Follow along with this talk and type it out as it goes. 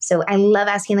So I love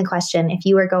asking the question, if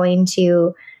you are going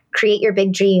to create your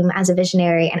big dream as a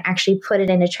visionary and actually put it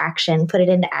into traction, put it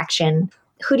into action,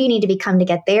 who do you need to become to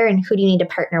get there? And who do you need to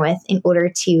partner with in order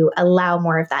to allow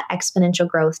more of that exponential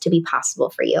growth to be possible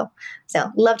for you? So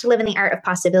love to live in the art of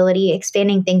possibility,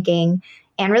 expanding thinking,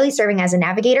 and really serving as a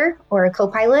navigator or a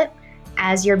co-pilot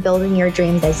as you're building your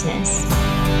dream business.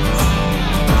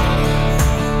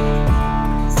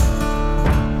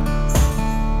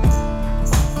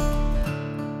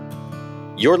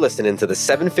 You're listening to the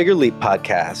 7-Figure Leap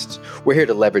podcast. We're here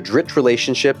to leverage rich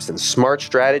relationships and smart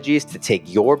strategies to take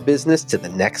your business to the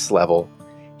next level.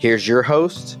 Here's your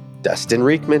host, Dustin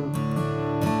Rieckman.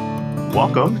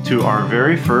 Welcome to our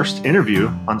very first interview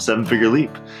on 7-Figure Leap.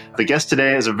 The guest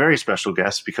today is a very special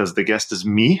guest because the guest is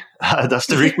me,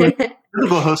 Dustin Rieckman, the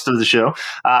host of the show.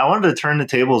 I wanted to turn the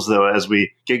tables, though, as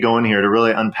we get going here to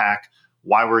really unpack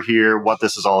why we're here, what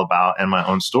this is all about, and my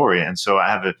own story. And so I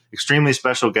have an extremely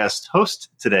special guest host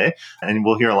today, and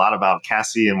we'll hear a lot about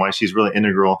Cassie and why she's really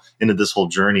integral into this whole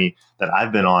journey that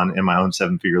I've been on in my own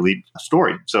 7-Figure Leap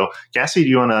story. So Cassie, do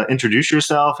you want to introduce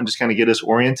yourself and just kind of get us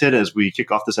oriented as we kick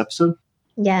off this episode?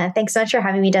 Yeah, thanks so much for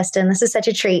having me, Dustin. This is such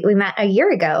a treat. We met a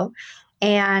year ago.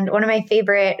 And one of my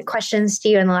favorite questions to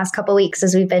you in the last couple of weeks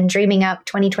as we've been dreaming up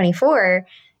 2024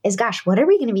 is, gosh, what are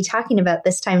we going to be talking about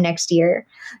this time next year?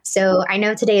 So I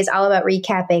know today is all about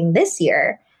recapping this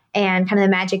year and kind of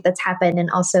the magic that's happened and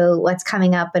also what's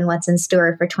coming up and what's in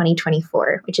store for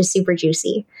 2024, which is super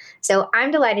juicy. So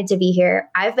I'm delighted to be here.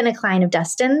 I've been a client of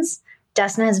Dustin's.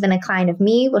 Dustin has been a client of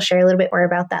me. We'll share a little bit more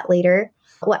about that later.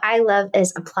 What I love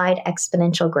is applied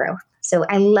exponential growth. So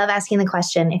I love asking the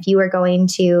question, if you are going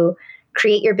to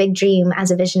create your big dream as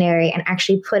a visionary and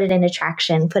actually put it into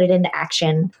traction, put it into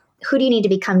action, who do you need to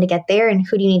become to get there? And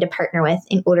who do you need to partner with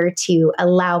in order to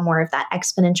allow more of that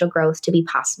exponential growth to be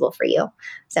possible for you?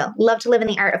 So love to live in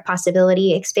the art of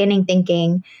possibility, expanding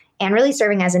thinking, and really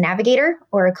serving as a navigator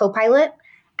or a co-pilot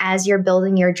as you're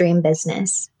building your dream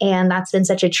business. And that's been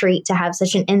such a treat to have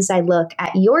such an inside look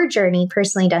at your journey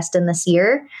personally, Dustin, this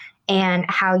year, and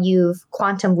how you've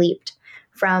quantum leaped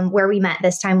from where we met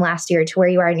this time last year to where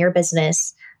you are in your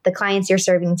business, the clients you're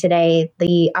serving today,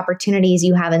 the opportunities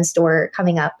you have in store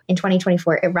coming up in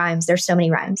 2024. It rhymes. There's so many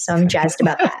rhymes. So I'm jazzed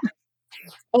about that.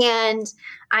 And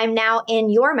I'm now in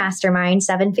your mastermind,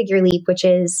 7-Figure Leap, which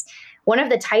is one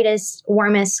of the tightest,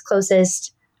 warmest,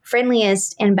 closest,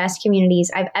 friendliest, and best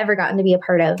communities I've ever gotten to be a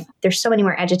part of. There's so many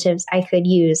more adjectives I could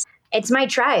use. It's my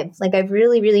tribe. Like, I've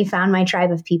really, really found my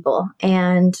tribe of people.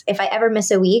 And if I ever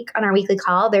miss a week on our weekly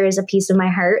call, there is a piece of my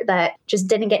heart that just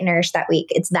didn't get nourished that week.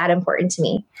 It's that important to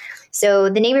me. So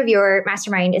the name of your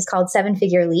mastermind is called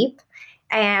 7-Figure Leap.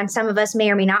 And some of us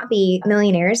may or may not be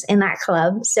millionaires in that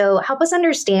club. So help us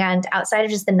understand, outside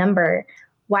of just the number,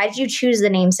 why did you choose the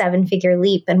name 7-Figure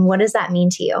Leap? And what does that mean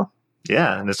to you?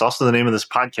 Yeah, and it's also the name of this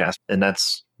podcast, and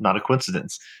that's not a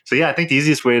coincidence. So yeah, I think the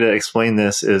easiest way to explain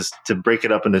this is to break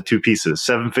it up into two pieces,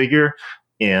 7-figure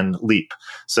and leap.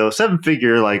 So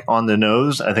 7-figure, like on the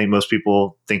nose, I think most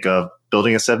people think of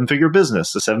building a 7-figure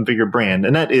business, a 7-figure brand,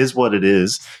 and that is what it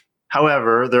is.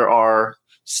 However, there are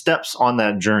steps on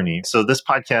that journey. So this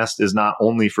podcast is not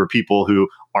only for people who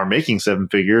are making 7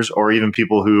 figures or even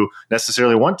people who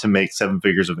necessarily want to make 7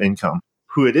 figures of income.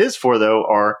 Who it is for, though,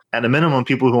 are at a minimum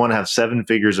people who want to have 7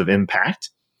 figures of impact.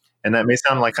 And that may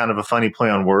sound like kind of a funny play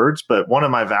on words, but one of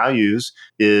my values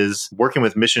is working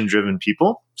with mission-driven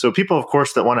people. So people, of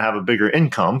course, that want to have a bigger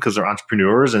income because they're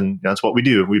entrepreneurs and that's what we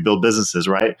do. We build businesses,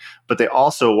 right? But they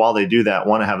also, while they do that,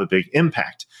 want to have a big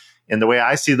impact. And the way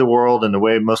I see the world and the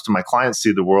way most of my clients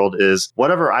see the world is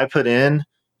whatever I put in,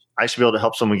 I should be able to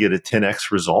help someone get a 10x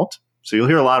result. So you'll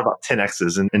hear a lot about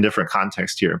 10Xs in different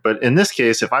contexts here. But in this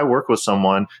case, if I work with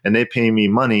someone and they pay me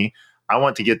money, I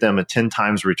want to get them a 10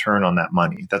 times return on that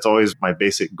money. That's always my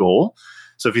basic goal.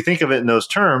 So if you think of it in those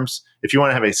terms, if you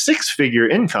want to have a 6-figure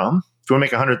income, if you want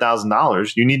to make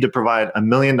 $100,000, you need to provide $1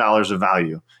 million of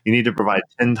value. You need to provide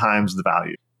 10 times the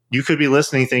value. You could be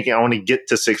listening thinking, I want to get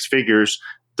to 6 figures.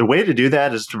 The way to do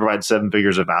that is to provide 7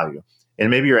 figures of value. And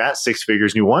maybe you're at 6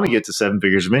 figures and you want to get to 7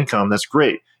 figures of income. That's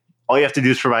great. All you have to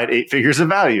do is provide 8 figures of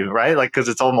value, right? Like, because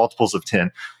it's all multiples of 10.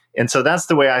 And so that's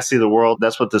the way I see the world.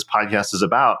 That's what this podcast is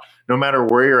about. No matter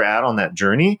where you're at on that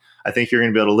journey, I think you're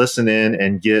going to be able to listen in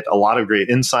and get a lot of great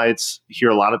insights, hear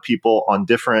a lot of people on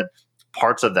different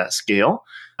parts of that scale.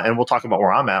 And we'll talk about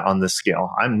where I'm at on this scale.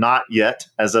 I'm not yet,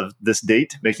 as of this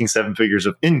date, making 7 figures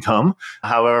of income.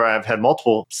 However, I've had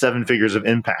multiple 7 figures of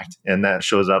impact, and that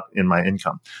shows up in my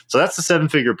income. So that's the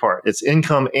 7-figure part. It's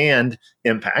income and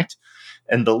impact.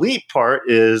 And the leap part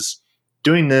is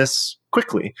doing this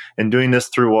quickly and doing this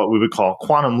through what we would call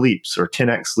quantum leaps or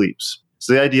 10x leaps.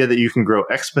 So the idea that you can grow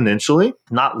exponentially,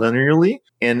 not linearly.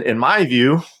 And in my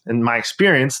view, in my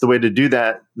experience, the way to do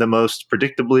that the most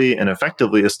predictably and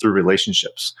effectively is through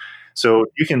relationships. So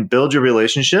you can build your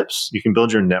relationships, you can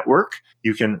build your network,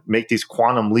 you can make these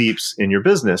quantum leaps in your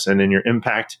business and in your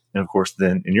impact, and of course,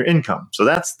 then in your income. So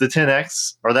that's the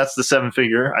 10X, or that's the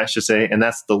 7-figure, I should say, and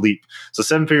that's the leap. So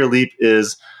 7-figure leap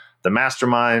is the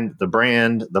mastermind, the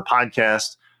brand, the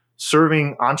podcast,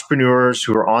 serving entrepreneurs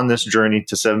who are on this journey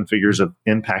to 7 figures of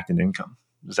impact and income.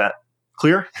 Is that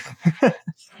clear?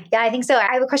 Yeah, I think so.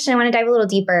 I have a question. I want to dive a little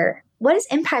deeper. What does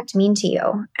impact mean to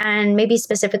you? And maybe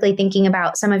specifically thinking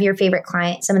about some of your favorite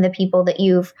clients, some of the people that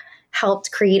you've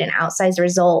helped create an outsized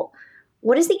result.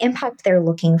 What is the impact they're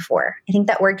looking for? I think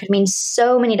that word could mean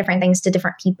so many different things to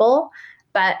different people.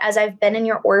 But as I've been in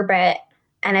your orbit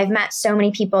and I've met so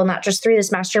many people, not just through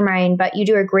this mastermind, but you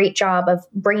do a great job of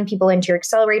bringing people into your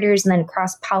accelerators and then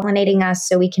cross-pollinating us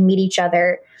so we can meet each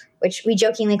other, which we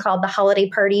jokingly called the holiday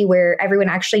party, where everyone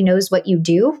actually knows what you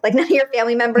do. Like none of your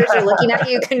family members are looking at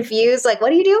you confused, like, what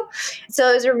do you do?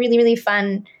 So it was a really, really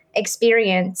fun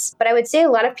experience. But I would say a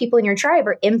lot of people in your tribe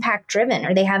are impact driven,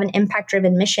 or they have an impact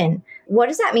driven mission. What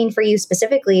does that mean for you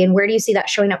specifically? And where do you see that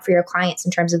showing up for your clients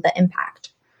in terms of the impact?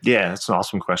 Yeah, that's an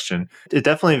awesome question. It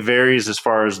definitely varies as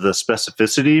far as the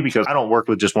specificity, because I don't work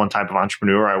with just one type of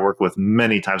entrepreneur. I work with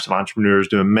many types of entrepreneurs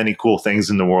doing many cool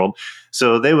things in the world.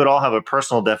 So they would all have a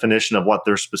personal definition of what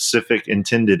their specific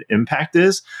intended impact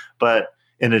is. But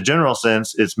in a general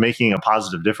sense, it's making a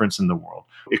positive difference in the world.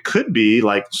 It could be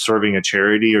like serving a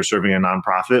charity or serving a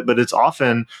nonprofit, but it's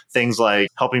often things like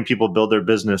helping people build their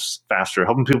business faster,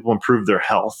 helping people improve their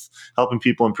health, helping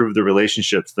people improve their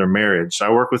relationships, their marriage. So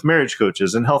I work with marriage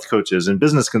coaches and health coaches and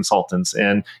business consultants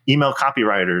and email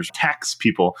copywriters, tax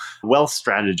people, wealth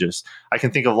strategists. I can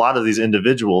think of a lot of these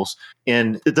individuals,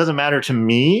 and it doesn't matter to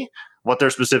me what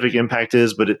their specific impact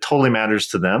is, but it totally matters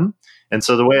to them. And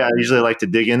so the way I usually like to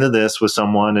dig into this with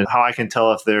someone and how I can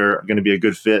tell if they're going to be a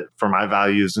good fit for my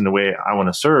values and the way I want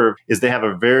to serve is they have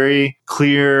a very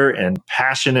clear and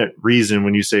passionate reason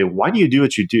when you say, why do you do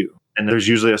what you do? And there's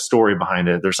usually a story behind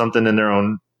it. There's something in their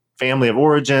own family of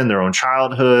origin, their own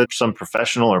childhood, some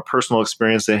professional or personal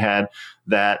experience they had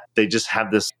that they just have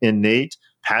this innate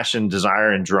passion,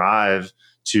 desire, and drive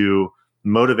to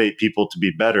motivate people to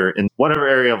be better in whatever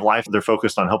area of life they're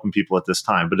focused on helping people at this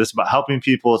time. But it's about helping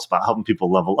people. It's about helping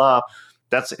people level up.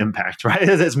 That's impact, right?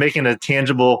 It's making a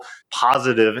tangible,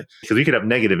 positive, because we could have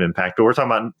negative impact, but we're talking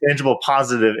about tangible,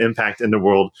 positive impact in the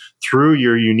world through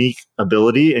your unique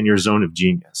ability and your zone of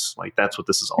genius. Like that's what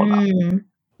this is all about.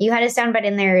 You had a soundbite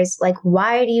in there is like,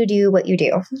 why do you do what you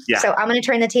do? Yeah. So I'm going to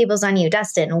turn the tables on you,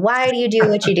 Dustin. Why do you do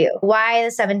what you do? Why the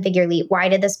 7-figure leap? Why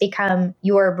did this become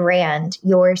your brand,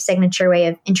 your signature way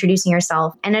of introducing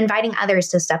yourself and inviting others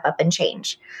to step up and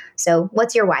change? So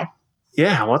what's your why?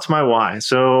 Yeah, what's my why?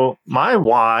 So my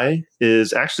why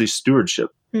is actually stewardship.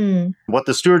 What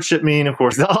does stewardship mean? Of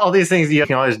course, all these things, you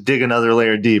can always dig another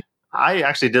layer deep. I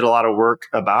actually did a lot of work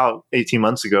about 18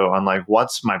 months ago on like,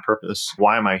 what's my purpose?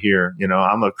 Why am I here? You know,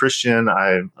 I'm a Christian,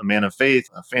 I'm a man of faith,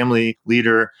 a family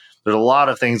leader. There's a lot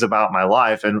of things about my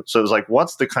life. And so it was like,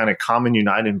 what's the kind of common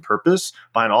uniting purpose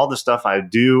behind all the stuff I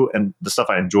do and the stuff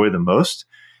I enjoy the most?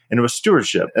 And it was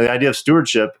stewardship. And the idea of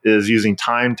stewardship is using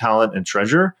time, talent, and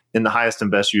treasure in the highest and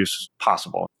best use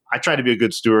possible. I try to be a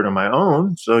good steward on my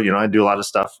own. So, you know, I do a lot of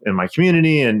stuff in my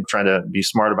community and try to be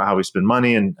smart about how we spend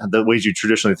money and the ways you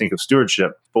traditionally think of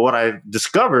stewardship. But what I've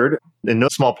discovered, in no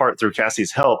small part through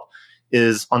Cassie's help,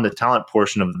 is on the talent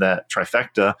portion of that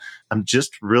trifecta, I'm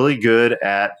just really good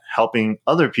at helping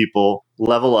other people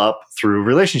level up through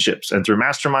relationships and through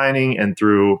masterminding and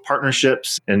through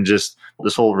partnerships and just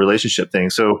this whole relationship thing.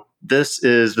 So this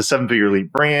is the 7-figure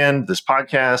leap brand, this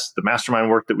podcast, the mastermind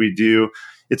work that we do.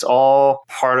 It's all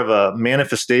part of a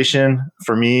manifestation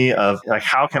for me of like,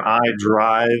 how can I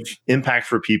drive impact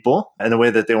for people in the way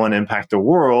that they want to impact the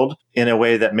world in a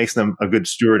way that makes them a good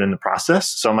steward in the process.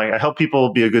 So I'm like, I help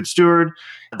people be a good steward.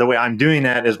 The way I'm doing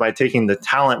that is by taking the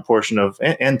talent portion of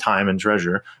and time and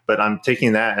treasure, but I'm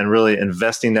taking that and really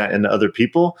investing that into other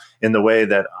people in the way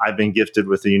that I've been gifted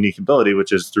with a unique ability,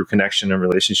 which is through connection and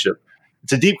relationship.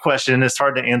 It's a deep question. It's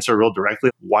hard to answer real directly.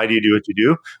 Why do you do what you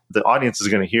do? The audience is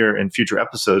going to hear in future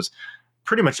episodes.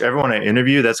 Pretty much everyone I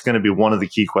interview, that's going to be one of the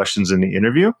key questions in the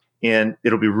interview. And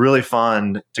it'll be really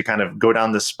fun to kind of go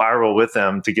down this spiral with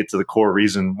them to get to the core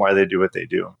reason why they do what they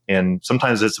do. And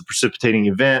sometimes it's a precipitating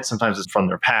event. Sometimes it's from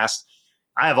their past.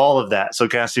 I have all of that. So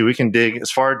Cassie, we can dig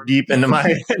as far deep into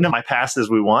my into my past as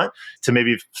we want to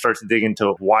maybe start to dig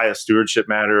into why a stewardship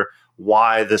matter,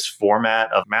 why this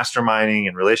format of masterminding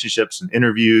and relationships and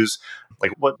interviews,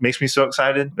 like what makes me so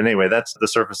excited. But anyway, that's the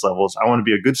surface levels. I want to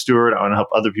be a good steward. I want to help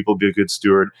other people be a good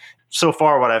steward. So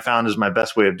far, what I found is my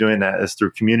best way of doing that is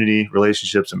through community,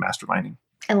 relationships, and masterminding.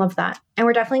 I love that. And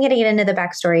we're definitely going to get into the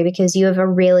backstory because you have a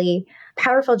really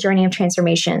powerful journey of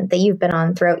transformation that you've been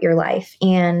on throughout your life.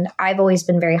 And I've always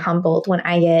been very humbled when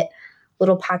I get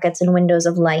little pockets and windows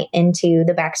of light into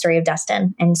the backstory of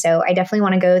Dustin. And so I definitely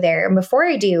want to go there. And before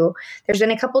I do, there's been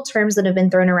a couple terms that have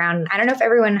been thrown around. I don't know if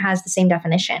everyone has the same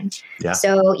definition. Yeah.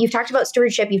 So you've talked about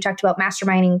stewardship, you've talked about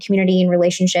masterminding, community, and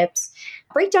relationships.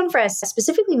 Break down for us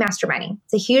specifically masterminding.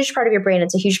 It's a huge part of your brand.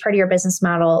 It's a huge part of your business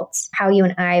model. It's how you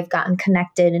and I have gotten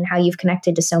connected and how you've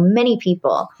connected to so many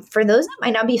people. For those that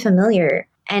might not be familiar,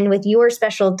 and with your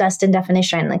special Dustin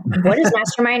definition, like what is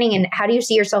masterminding and how do you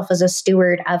see yourself as a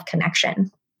steward of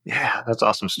connection? Yeah, that's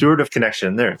awesome. Steward of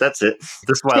connection. There, that's it.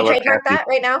 This is why I love trademark that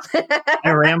right now.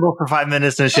 I ramble for 5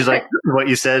 minutes and she's like, what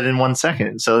you said in 1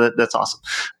 second. So that's awesome.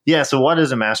 Yeah. So what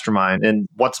is a mastermind and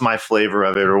what's my flavor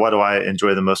of it or what do I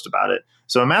enjoy the most about it?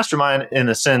 So a mastermind in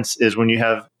a sense is when you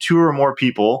have two or more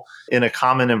people in a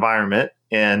common environment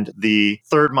and the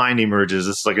third mind emerges.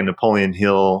 This is like a Napoleon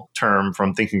Hill term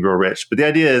from Think and Grow Rich. But the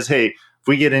idea is, hey, if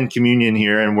we get in communion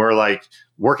here and we're like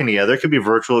working together, it could be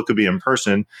virtual, it could be in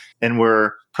person, and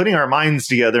we're putting our minds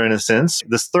together in a sense,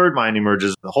 this third mind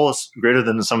emerges. The whole is greater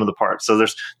than the sum of the parts. So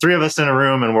there's three of us in a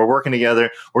room and we're working together.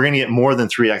 We're going to get more than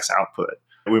 3x output.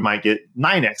 We might get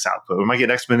 9x output. We might get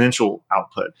exponential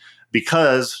output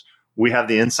because we have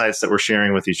the insights that we're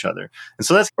sharing with each other. And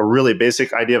so that's a really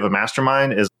basic idea of a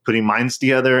mastermind is putting minds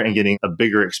together and getting a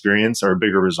bigger experience or a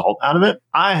bigger result out of it.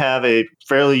 I have a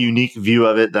fairly unique view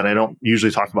of it that I don't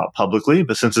usually talk about publicly,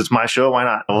 but since it's my show, why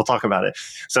not? We'll talk about it.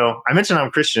 So I mentioned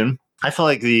I'm Christian. I feel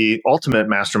like the ultimate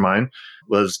mastermind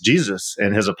was Jesus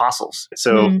and his apostles.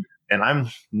 So, and I'm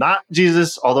not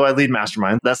Jesus, although I lead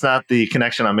mastermind. That's not the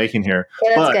connection I'm making here.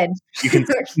 Yeah, that's good. You can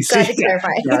Glad to clarify.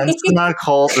 Yeah, it's not a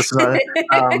cult. It's not,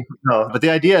 no, but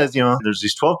the idea is, there's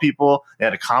these 12 people. They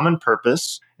had a common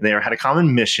purpose. And they had a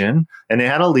common mission and they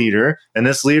had a leader. And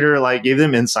this leader like gave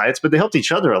them insights, but they helped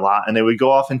each other a lot. And they would go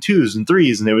off in twos and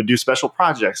threes and they would do special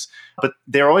projects. But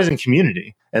they were always in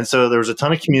community. And so there was a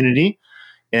ton of community.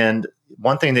 And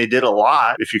one thing they did a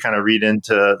lot, if you kind of read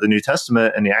into the New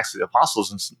Testament and the Acts of the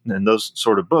Apostles and those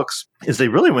sort of books, is they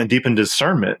really went deep into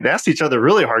discernment. They asked each other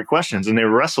really hard questions and they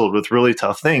wrestled with really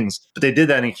tough things. But they did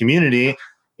that in community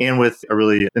and with a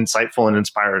really insightful and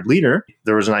inspired leader.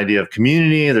 There was an idea of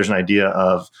community. There's an idea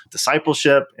of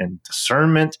discipleship and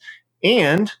discernment.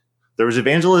 And there was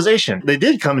evangelization. They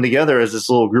did come together as this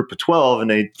little group of 12 and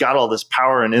they got all this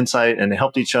power and insight and they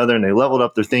helped each other and they leveled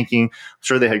up their thinking. I'm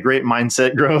sure they had great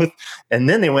mindset growth. And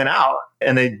then they went out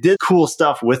and they did cool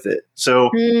stuff with it.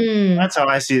 So that's how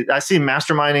I see it. I see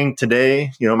masterminding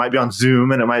today, it might be on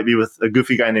Zoom and it might be with a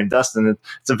goofy guy named Dustin.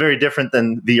 It's a very different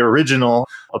than the original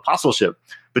apostleship.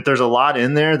 But there's a lot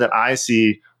in there that I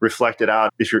see reflected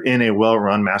out if you're in a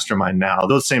well-run mastermind now.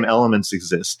 Those same elements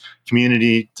exist.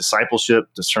 Community, discipleship,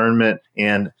 discernment,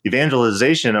 and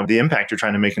evangelization of the impact you're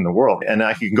trying to make in the world. And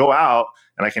I can go out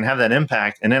and I can have that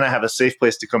impact. And then I have a safe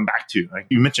place to come back to. Like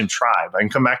you mentioned tribe. I can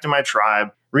come back to my tribe,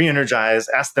 re-energize,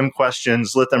 ask them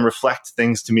questions, let them reflect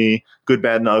things to me, good,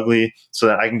 bad, and ugly, so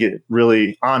that I can get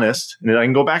really honest and then I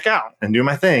can go back out and do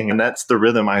my thing. And that's the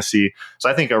rhythm I see. So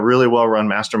I think a really well-run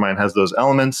mastermind has those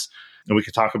elements. And we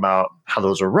could talk about how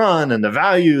those are run and the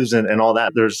values and all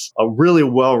that. There's a really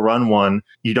well-run one.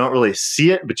 You don't really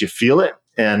see it, but you feel it.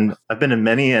 And I've been in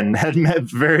many and had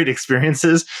varied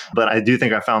experiences, but I do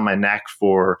think I found my knack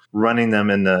for running them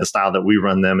in the style that we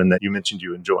run them and that you mentioned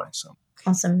you enjoy. So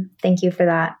awesome. Thank you for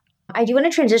that. I do want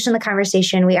to transition the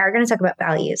conversation. We are going to talk about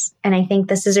values. And I think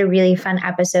this is a really fun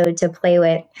episode to play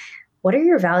with. What are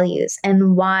your values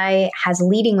and why has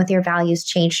leading with your values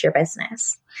changed your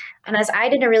business? And as I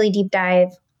did a really deep dive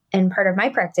in part of my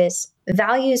practice,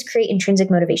 values create intrinsic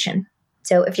motivation.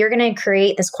 So if you're going to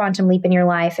create this quantum leap in your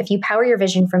life, if you power your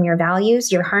vision from your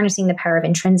values, you're harnessing the power of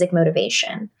intrinsic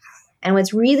motivation. And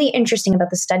what's really interesting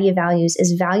about the study of values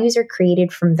is values are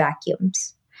created from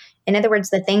vacuums. In other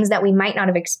words, the things that we might not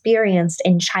have experienced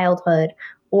in childhood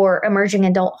or emerging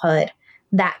adulthood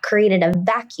that created a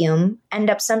vacuum end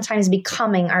up sometimes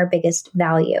becoming our biggest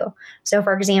value. So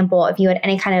for example, if you had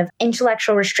any kind of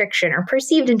intellectual restriction or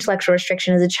perceived intellectual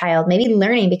restriction as a child, maybe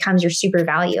learning becomes your super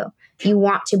value. You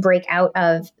want to break out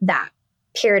of that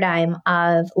paradigm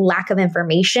of lack of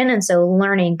information. And so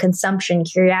learning, consumption,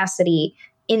 curiosity,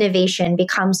 innovation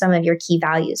become some of your key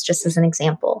values, just as an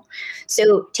example.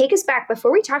 So take us back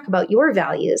before we talk about your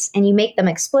values and you make them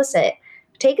explicit.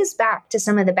 Take us back to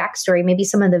some of the backstory, maybe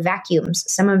some of the vacuums,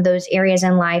 some of those areas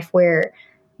in life where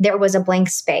there was a blank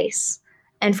space.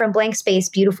 And from blank space,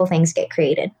 beautiful things get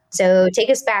created. So take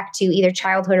us back to either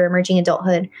childhood or emerging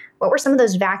adulthood. What were some of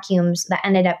those vacuums that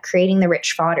ended up creating the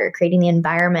rich fodder, creating the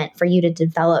environment for you to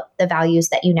develop the values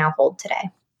that you now hold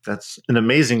today? That's an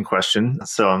amazing question.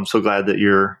 So I'm so glad that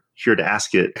you're here to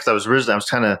ask it. Because I was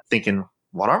kind of thinking,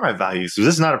 what are my values? So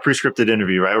this is not a pre-scripted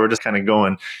interview, right? We're just kind of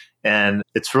going. And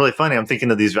it's really funny. I'm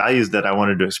thinking of these values that I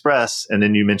wanted to express. And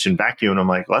then you mentioned vacuum. And I'm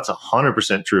like, well, that's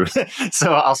 100% true.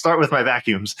 So I'll start with my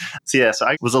vacuums. So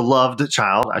I was a loved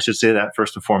child. I should say that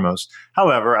first and foremost.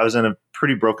 However, I was in a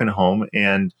pretty broken home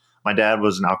and my dad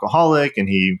was an alcoholic and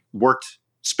he worked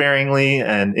sparingly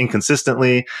and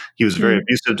inconsistently. He was very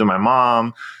abusive to my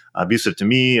mom, abusive to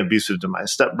me, abusive to my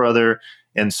stepbrother.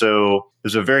 And so it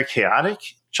was a very chaotic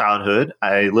childhood.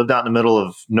 I lived out in the middle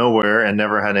of nowhere and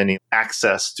never had any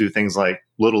access to things like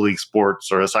little league sports.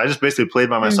 So I just basically played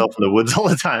by myself in the woods all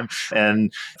the time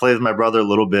and played with my brother a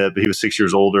little bit, but he was 6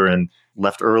 years older and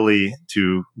left early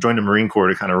to join the Marine Corps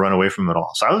to kind of run away from it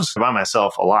all. So I was by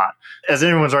myself a lot. As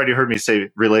everyone's already heard me say,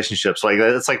 relationships, like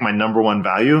that's like my number one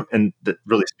value. And that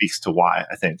really speaks to why,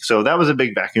 I think. So that was a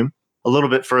big vacuum. A little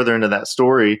bit further into that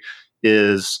story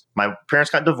is my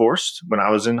parents got divorced when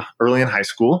I was early in high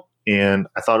school. And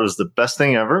I thought it was the best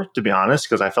thing ever, to be honest,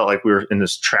 because I felt like we were in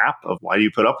this trap of why do you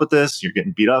put up with this? You're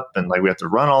getting beat up and like we have to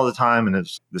run all the time. And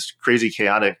it's this crazy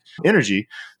chaotic energy.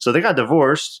 So they got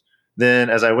divorced.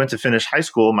 Then as I went to finish high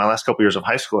school, my last couple years of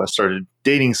high school, I started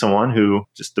dating someone who,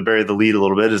 just to bury the lead a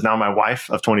little bit, is now my wife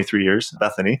of 23 years,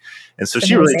 Bethany. And so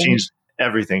she really changed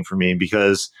everything for me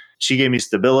because she gave me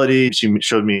stability. She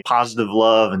showed me positive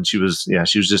love and she was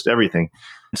just everything.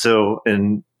 So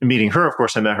in meeting her, of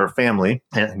course, I met her family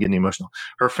and getting emotional.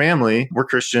 Her family, we're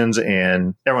Christians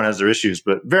and everyone has their issues,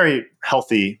 but very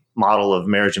healthy model of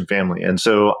marriage and family. And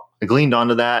so I gleaned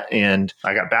onto that and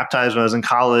I got baptized when I was in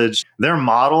college. Their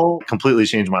model completely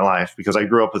changed my life because I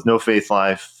grew up with no faith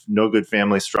life, no good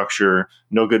family structure,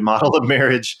 no good model of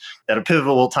marriage. At a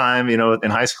pivotal time,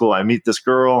 in high school, I meet this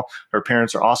girl. Her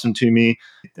parents are awesome to me,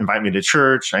 invite me to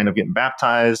church. I end up getting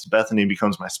baptized. Bethany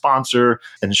becomes my sponsor.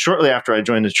 And shortly after I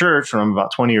joined the church, when I'm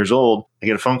about 20 years old, I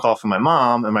get a phone call from my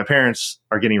mom and my parents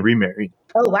are getting remarried.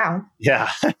 Oh, wow. Yeah.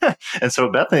 And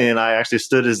so Bethany and I actually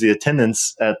stood as the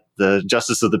attendants at the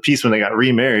Justice of the Peace when they got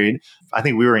remarried. I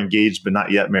think we were engaged, but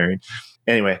not yet married.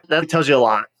 Anyway, that tells you a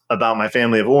lot about my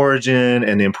family of origin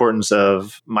and the importance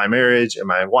of my marriage and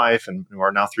my wife and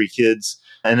our now 3 kids.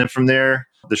 And then from there,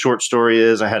 the short story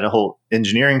is I had a whole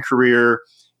engineering career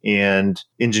and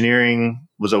engineering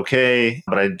was okay,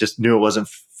 but I just knew it wasn't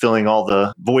filling all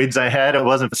the voids I had. It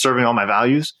wasn't serving all my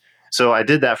values. So I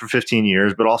did that for 15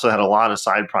 years, but also had a lot of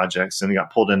side projects and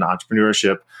got pulled into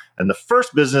entrepreneurship. And the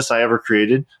first business I ever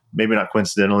created, maybe not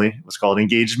coincidentally, was called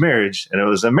Engaged Marriage. And it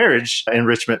was a marriage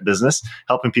enrichment business,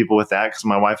 helping people with that because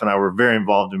my wife and I were very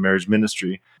involved in marriage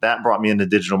ministry. That brought me into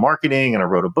digital marketing and I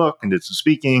wrote a book and did some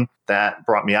speaking. That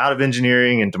brought me out of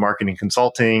engineering into marketing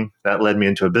consulting. That led me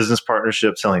into a business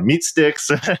partnership selling meat sticks.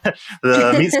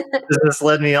 The meat stick business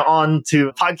led me on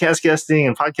to podcast guesting,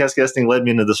 and podcast guesting led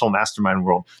me into this whole mastermind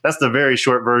world. That's the very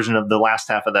short version of the last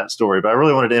half of that story. But I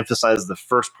really wanted to emphasize the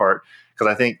first part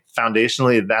because I think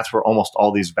foundationally, that's where almost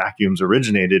all these vacuums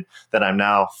originated that I'm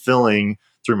now filling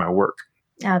through my work.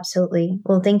 Absolutely.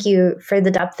 Well, thank you for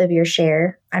the depth of your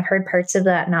share. I've heard parts of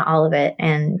that, not all of it.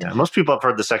 And most people have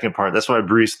heard the second part. That's why I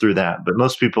breezed through that. But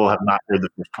most people have not heard the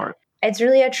first part. It's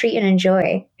really a treat and a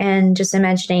joy. And just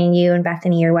imagining you and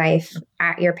Bethany, your wife,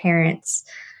 at your parents'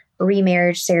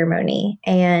 remarriage ceremony.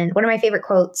 And one of my favorite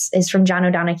quotes is from John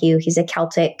O'Donohue. He's a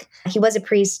Celtic. He was a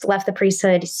priest, left the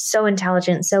priesthood, so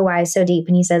intelligent, so wise, so deep.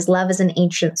 And he says, love is an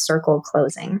ancient circle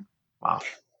closing. Wow.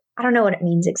 I don't know what it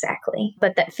means exactly,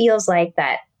 but that feels like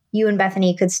that you and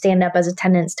Bethany could stand up as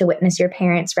attendants to witness your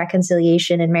parents'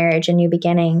 reconciliation and marriage and new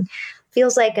beginning.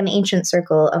 Feels like an ancient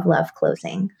circle of love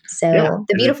closing. So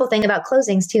the beautiful thing about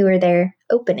closings too are their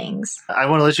openings. I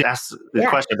want to let you ask the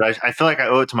question, but I feel like I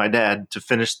owe it to my dad to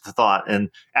finish the thought. And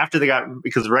after they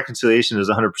because the reconciliation is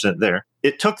 100% there,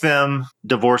 it took them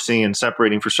divorcing and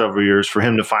separating for several years for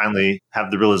him to finally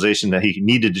have the realization that he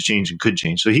needed to change and could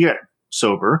change. So he got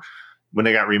sober. When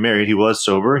they got remarried, he was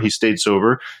sober. He stayed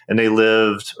sober, and they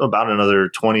lived about another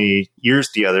 20 years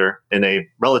together in a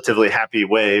relatively happy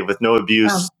way with no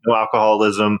abuse, no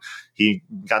alcoholism. He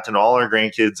got to know all our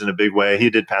grandkids in a big way. He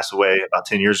did pass away about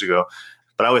 10 years ago.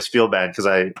 But I always feel bad because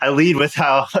I lead with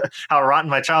how rotten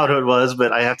my childhood was,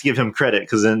 but I have to give him credit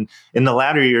because in the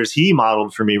latter years, he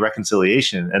modeled for me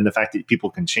reconciliation and the fact that people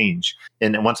can change.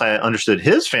 And once I understood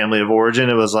his family of origin,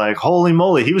 it was like, holy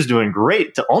moly, he was doing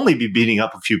great to only be beating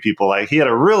up a few people. Like he had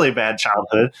a really bad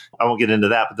childhood. I won't get into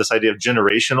that, but this idea of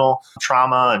generational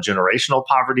trauma and generational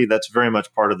poverty, that's very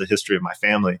much part of the history of my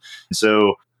family.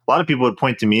 So a lot of people would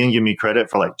point to me and give me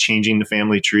credit for like changing the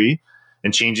family tree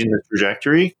and changing the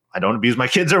trajectory. I don't abuse my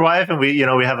kids or wife, and we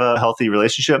have a healthy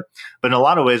relationship. But in a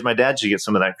lot of ways, my dad should get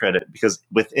some of that credit because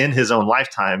within his own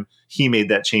lifetime, he made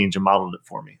that change and modeled it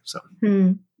for me. So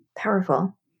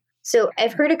powerful. So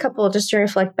I've heard a couple, just to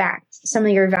reflect back, some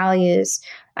of your values.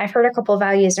 I've heard a couple of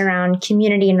values around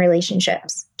community and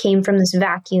relationships came from this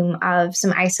vacuum of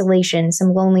some isolation,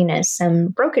 some loneliness, some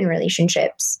broken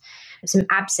relationships, some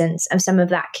absence of some of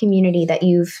that community that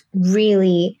you've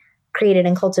really created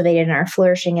and cultivated and are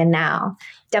flourishing in now.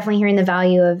 Definitely hearing the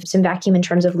value of some vacuum in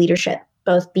terms of leadership,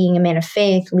 both being a man of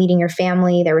faith, leading your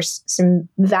family. There was some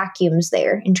vacuums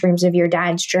there in terms of your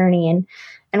dad's journey.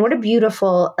 And what a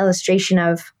beautiful illustration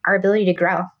of our ability to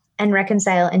grow and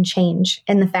reconcile and change.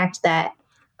 And the fact that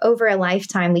over a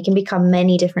lifetime, we can become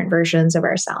many different versions of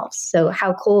ourselves. So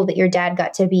how cool that your dad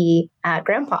got to be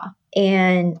grandpa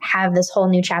and have this whole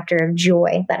new chapter of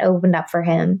joy that opened up for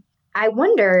him. I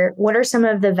wonder, what are some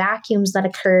of the vacuums that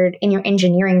occurred in your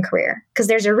engineering career? Because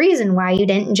there's a reason why you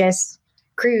didn't just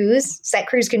set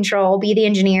cruise control, be the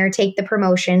engineer, take the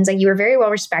promotions. Like you were very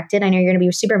well respected. I know you're going to be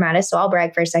super modest, so I'll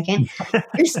brag for a second.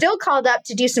 You're still called up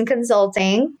to do some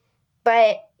consulting,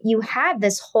 but you had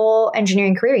this whole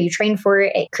engineering career. You trained for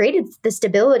it. It created the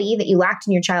stability that you lacked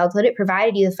in your childhood. It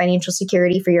provided you the financial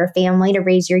security for your family to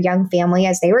raise your young family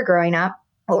as they were growing up.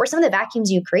 What were some of the vacuums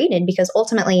you created? Because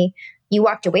ultimately, you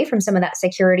walked away from some of that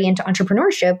security into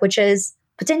entrepreneurship, which is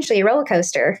potentially a roller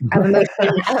coaster of emotion,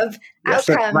 of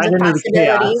outcomes, right of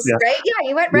possibilities, yeah. right? Yeah,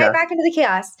 you went right back into the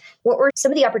chaos. What were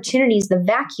some of the opportunities, the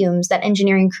vacuums that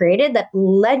engineering created that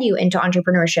led you into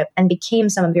entrepreneurship and became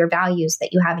some of your values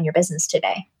that you have in your business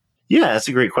today? Yeah, that's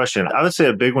a great question. I would say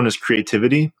a big one is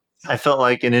creativity. I felt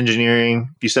like in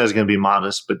engineering, you said I was going to be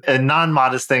modest, but a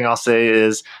non-modest thing I'll say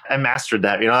is I mastered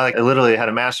that. I literally had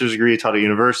a master's degree, taught at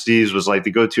universities, was like the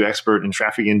go-to expert in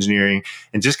traffic engineering,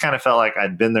 and just kind of felt like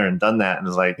I'd been there and done that. And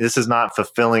was like, this is not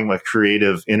fulfilling my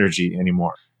creative energy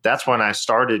anymore. That's when I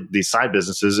started these side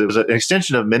businesses. It was an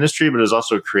extension of ministry, but it was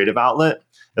also a creative outlet.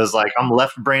 It was like, I'm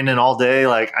left braining all day.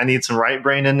 Like I need some right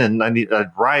braining, and I need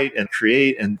to write and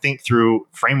create and think through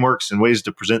frameworks and ways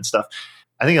to present stuff.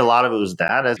 I think a lot of it was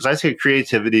that. As I say,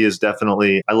 creativity is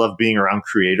definitely, I love being around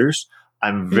creators.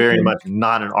 I'm very much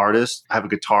not an artist. I have a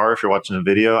guitar. If you're watching a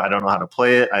video, I don't know how to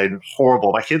play it. I'm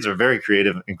horrible. My kids are very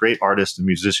creative and great artists and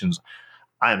musicians.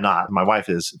 I am not. My wife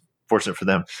is. Fortunate for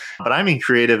them. But I mean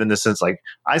creative in the sense like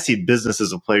I see business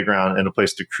as a playground and a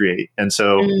place to create. And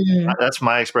so that's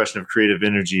my expression of creative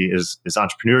energy is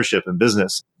entrepreneurship and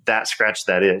business. That scratched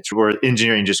that itch where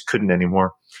engineering just couldn't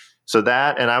anymore. So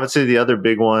that, and I would say the other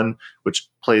big one, which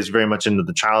plays very much into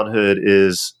the childhood,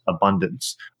 is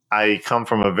abundance. I come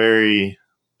from a very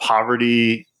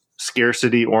poverty,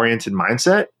 scarcity oriented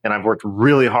mindset, and I've worked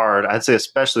really hard. I'd say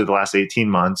especially the last 18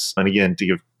 months. And again, to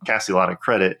give Cassie a lot of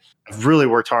credit, I've really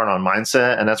worked hard on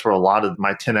mindset. And that's where a lot of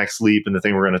my 10X leap and the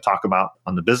thing we're going to talk about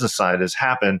on the business side has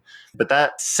happened. But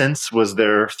that sense was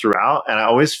there throughout. And I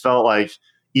always felt like,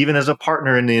 even as a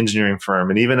partner in the engineering firm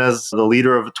and even as the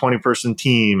leader of a 20-person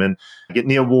team and getting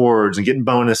the awards and getting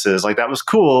bonuses, like that was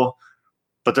cool.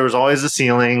 But there was always a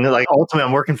ceiling. Like ultimately,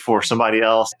 I'm working for somebody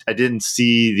else. I didn't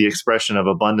see the expression of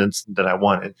abundance that I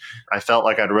wanted. I felt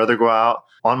like I'd rather go out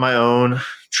on my own,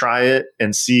 try it,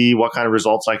 and see what kind of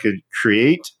results I could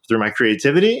create through my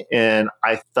creativity. And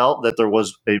I felt that there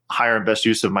was a higher and best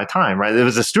use of my time, right? It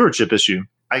was a stewardship issue.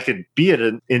 I could be at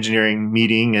an engineering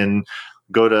meeting and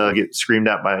go to get screamed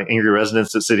at by angry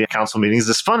residents at city council meetings.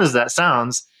 As fun as that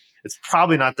sounds, it's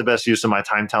probably not the best use of my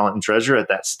time, talent, and treasure at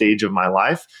that stage of my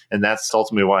life. And that's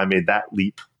ultimately why I made that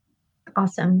leap.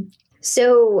 Awesome.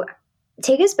 So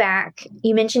take us back.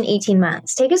 You mentioned 18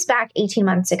 months. Take us back 18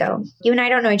 months ago. You and I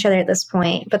don't know each other at this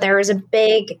point, but there was a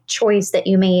big choice that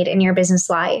you made in your business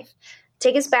life.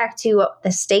 Take us back to what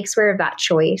the stakes were of that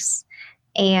choice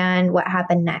and what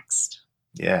happened next.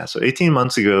 Yeah. So 18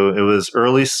 months ago, it was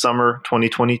early summer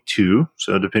 2022.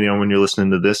 So depending on when you're listening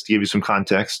to this, to give you some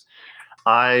context,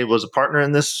 I was a partner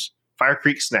in this Fire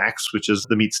Creek Snacks, which is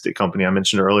the meat stick company I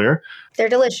mentioned earlier. They're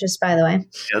delicious, by the way.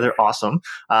 Yeah, they're awesome.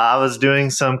 I was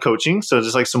doing some coaching. So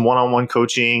just like some one-on-one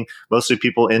coaching, mostly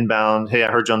people inbound. Hey,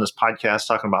 I heard you on this podcast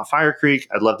talking about Fire Creek.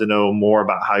 I'd love to know more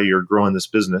about how you're growing this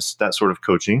business, that sort of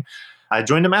coaching. I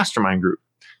joined a mastermind group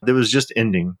that was just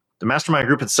ending. The mastermind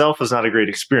group itself was not a great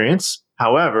experience.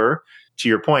 However, to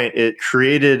your point, it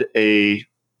created a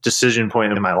decision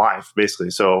point in my life,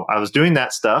 basically. So I was doing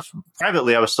that stuff.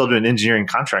 Privately, I was still doing engineering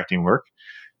contracting work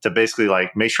to basically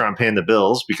like make sure I'm paying the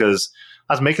bills, because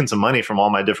I was making some money from all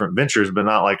my different ventures, but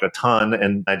not like a ton.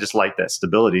 And I just liked that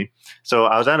stability. So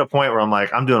I was at a point where I'm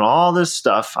like, I'm doing all this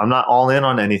stuff. I'm not all in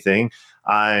on anything.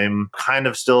 I'm kind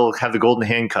of still have the golden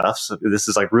handcuffs. This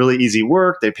is like really easy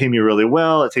work. They pay me really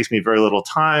well. It takes me very little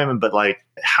time, but like,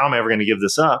 how am I ever going to give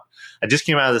this up? I just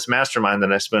came out of this mastermind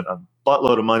that I spent a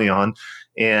buttload of money on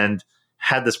and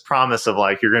had this promise of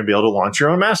like, you're going to be able to launch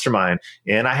your own mastermind.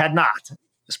 And I had not.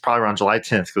 It's probably around July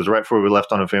 10th, because right before we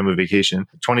left on a family vacation,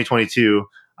 2022,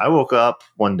 I woke up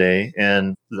one day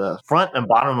and the front and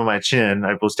bottom of my chin,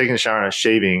 I was taking a shower and I was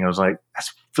shaving. I was like, that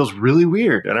feels really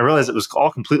weird. And I realized it was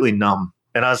all completely numb.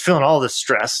 And I was feeling all this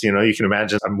stress. You know, you can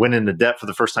imagine I went into debt for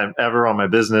the first time ever on my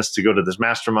business to go to this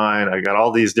mastermind. I got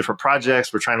all these different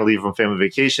projects. We're trying to leave on family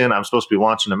vacation. I'm supposed to be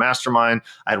launching a mastermind.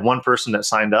 I had one person that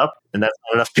signed up, and that's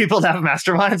not enough people to have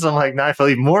masterminds. I'm like, now I feel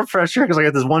even more pressure because I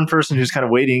got this one person who's kind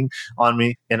of waiting on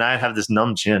me, and I have this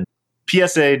numb chin.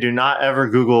 PSA, do not ever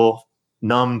Google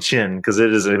numb chin, because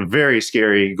it is a very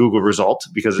scary Google result,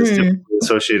 because it's typically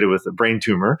associated with a brain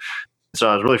tumor. So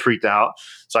I was really freaked out.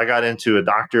 So I got into a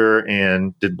doctor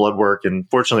and did blood work. And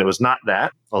fortunately, it was not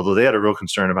that, although they had a real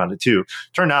concern about it too.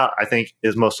 Turned out, I think,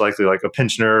 is most likely like a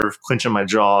pinched nerve, clenching my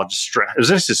jaw, just stress. It was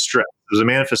just stress. It was a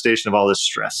manifestation of all this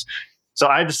stress. So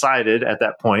I decided at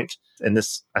that point, and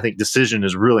this, I think, decision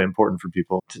is really important for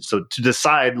people. So to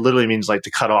decide literally means like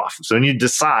to cut off. So when you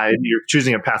decide, you're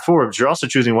choosing a path forward, but you're also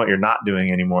choosing what you're not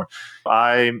doing anymore.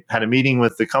 I had a meeting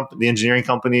with the engineering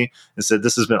company, and said,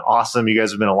 this has been awesome. You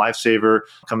guys have been a lifesaver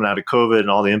coming out of COVID and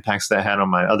all the impacts that had on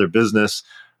my other business,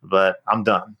 but I'm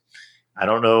done. I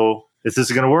don't know if this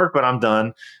is going to work, but I'm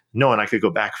done. Knowing I could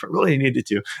go back if I really needed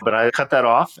to. But I cut that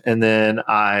off, and then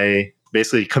I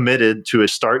basically committed to a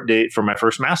start date for my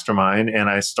first mastermind, and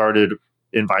I started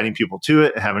inviting people to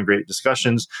it and having great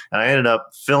discussions. And I ended up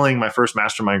filling my first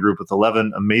mastermind group with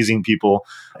 11 amazing people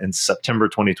in September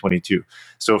 2022.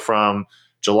 So from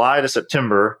July to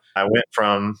September, I went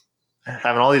from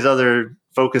having all these other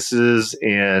focuses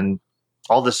and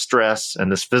all this stress and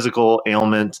this physical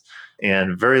ailment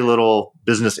and very little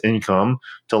business income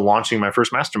to launching my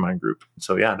first mastermind group.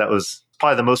 So yeah, that was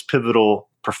probably the most pivotal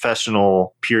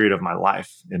professional period of my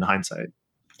life in hindsight.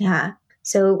 Yeah.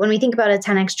 So when we think about a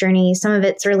 10X journey, some of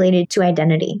it's related to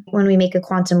identity. When we make a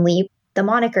quantum leap, the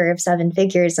moniker of seven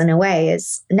figures in a way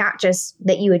is not just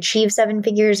that you achieve seven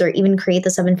figures or even create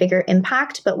the seven-figure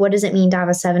impact, but what does it mean to have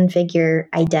a seven-figure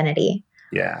identity?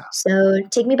 Yeah. So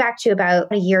take me back to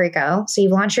about a year ago. So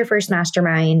you've launched your first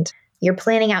mastermind. You're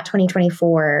planning out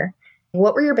 2024.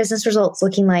 What were your business results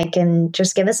looking like? And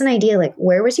just give us an idea, like,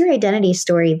 where was your identity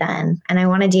story then? And I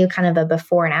want to do kind of a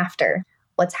before and after.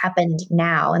 What's happened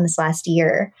now in this last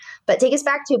year? But take us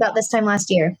back to about this time last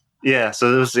year. Yeah.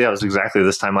 So it was exactly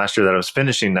this time last year that I was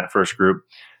finishing that first group.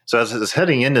 So as I was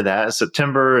heading into that,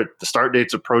 September, the start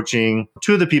date's approaching.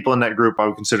 Two of the people in that group I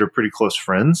would consider pretty close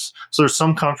friends. So there's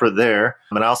some comfort there.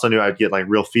 And I also knew I'd get like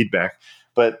real feedback.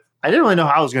 But I didn't really know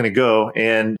how I was going to go.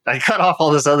 And I cut off all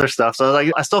this other stuff. So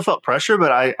I still felt pressure,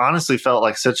 but I honestly felt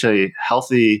like such a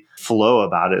healthy flow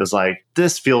about it. It was like,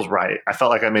 this feels right. I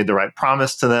felt like I made the right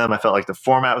promise to them. I felt like the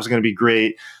format was going to be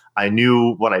great. I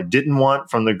knew what I didn't want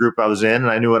from the group I was in,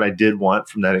 and I knew what I did want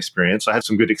from that experience. So I had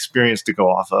some good experience to go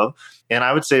off of. And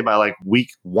I would say by like week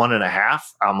 1.5,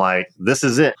 I'm like, this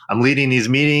is it. I'm leading these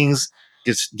meetings,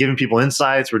 just giving people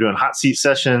insights. We're doing hot seat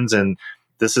sessions, and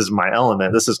this is my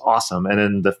element. This is awesome. And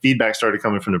then the feedback started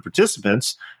coming from the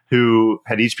participants who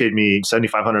had each paid me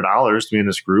 $7,500 to be in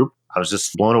this group. I was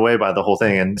just blown away by the whole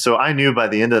thing. And so I knew by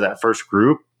the end of that first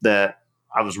group that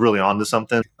I was really onto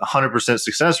something. 100%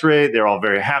 success rate. They're all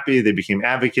very happy. They became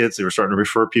advocates. They were starting to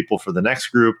refer people for the next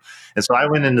group. And so I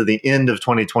went into the end of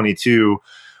 2022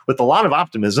 with a lot of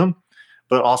optimism,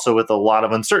 but also with a lot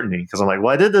of uncertainty, because I'm like,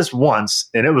 well, I did this once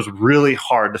and it was really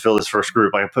hard to fill this first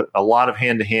group. I put a lot of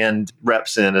hand-to-hand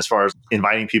reps in as far as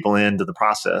inviting people into the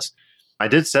process. I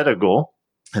did set a goal.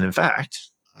 And in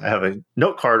fact, I have a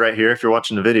note card right here if you're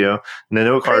watching the video. And the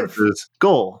note card says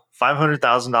goal,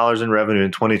 $500,000 in revenue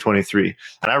in 2023.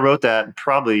 And I wrote that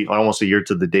probably almost a year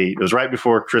to the date. It was right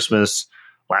before Christmas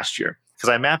last year. Because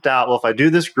I mapped out, well, if I do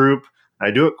this group, I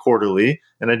do it quarterly,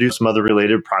 and I do some other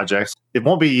related projects. It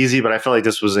won't be easy, but I felt like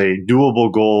this was a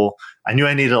doable goal. I knew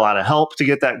I needed a lot of help to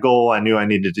get that goal. I knew I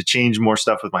needed to change more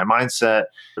stuff with my mindset.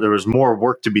 There was more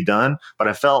work to be done, but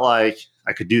I felt like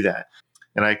I could do that.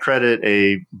 And I credit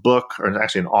a book, or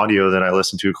actually an audio that I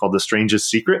listened to called The Strangest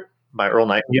Secret by Earl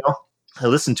Nightingale. I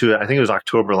listened to it. I think it was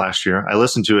October last year. I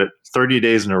listened to it 30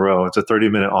 days in a row. It's a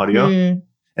 30-minute audio.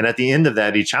 And at the end of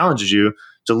that, he challenges you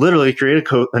to literally create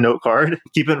a note card,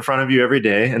 keep it in front of you every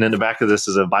day. And in the back of this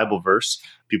is a Bible verse.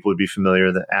 People would be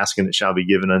familiar that ask and it shall be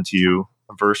given unto you,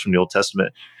 a verse from the Old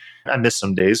Testament. I missed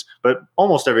some days, but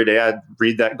almost every day I'd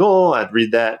read that goal. I'd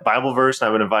read that Bible verse and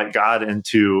I would invite God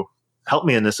into help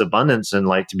me in this abundance and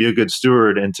like to be a good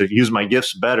steward and to use my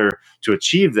gifts better to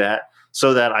achieve that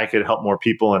so that I could help more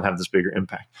people and have this bigger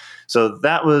impact. So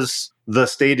that was the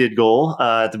stated goal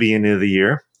at the beginning of the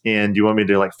year. And do you want me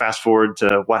to like fast forward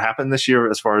to what happened this year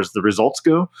as far as the results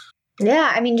go?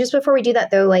 Yeah. I mean, just before we do that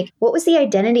though, like what was the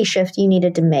identity shift you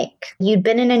needed to make? You'd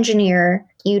been an engineer.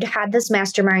 You'd had this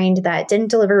mastermind that didn't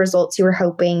deliver results you were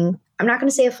hoping. I'm not going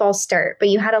to say a false start, but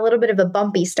you had a little bit of a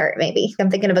bumpy start, maybe. I'm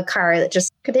thinking of a car that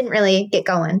just didn't really get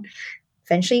going.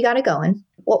 Eventually you got it going.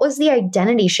 What was the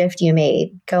identity shift you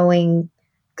made going,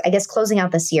 I guess, closing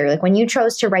out this year? Like when you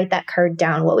chose to write that card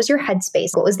down, what was your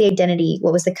headspace? What was the identity?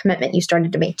 What was the commitment you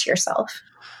started to make to yourself?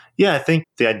 Yeah, I think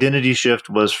the identity shift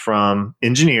was from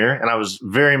engineer. And I was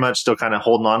very much still kind of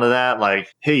holding on to that.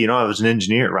 Like, hey, I was an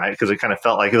engineer, right? Because it kind of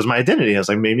felt like it was my identity. I was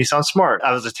like, made me sound smart.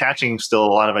 I was attaching still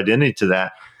a lot of identity to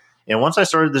that. And once I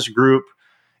started this group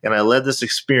and I led this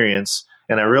experience,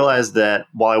 and I realized that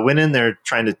while I went in there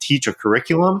trying to teach a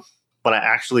curriculum, what I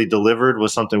actually delivered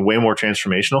was something way more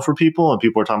transformational for people. And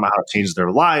people were talking about how it changed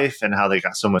their life and how they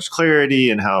got so much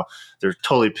clarity and how they're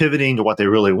totally pivoting to what they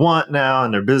really want now in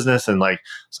their business. And like,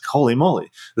 it's like, holy moly,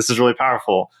 this is really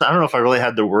powerful. I don't know if I really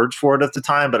had the words for it at the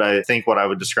time, but I think what I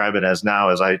would describe it as now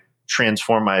is I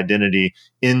transform my identity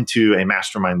into a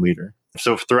mastermind leader.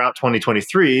 So throughout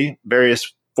 2023,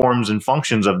 various forms and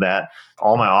functions of that,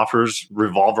 all my offers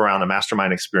revolve around a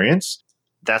mastermind experience.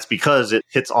 That's because it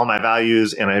hits all my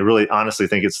values. And I really honestly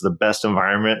think it's the best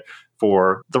environment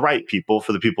for the right people,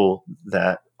 for the people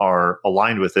that are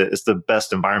aligned with it. It's the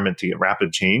best environment to get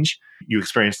rapid change. You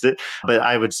experienced it. But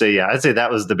I would say, I'd say that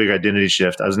was the big identity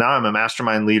shift. I'm a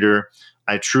mastermind leader.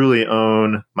 I truly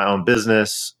own my own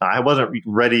business. I wasn't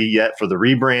ready yet for the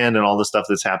rebrand and all the stuff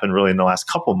that's happened really in the last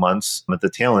couple months at the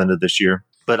tail end of this year.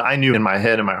 But I knew in my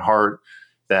head and my heart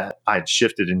that I'd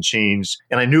shifted and changed,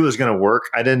 and I knew it was going to work.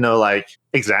 I didn't know like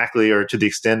exactly or to the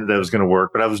extent that it was going to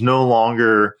work, but I was no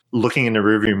longer looking in the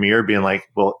rearview mirror being like,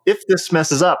 well, if this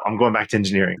messes up, I'm going back to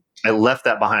engineering. I left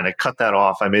that behind. I cut that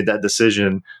off. I made that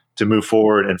decision to move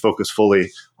forward and focus fully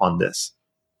on this.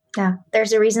 Yeah,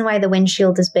 there's a reason why the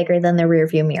windshield is bigger than the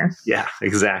rearview mirror. Yeah,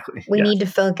 exactly. We need to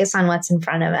focus on what's in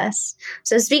front of us.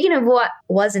 So speaking of what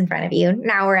was in front of you,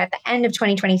 now we're at the end of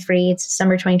 2023. It's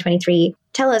December 2023.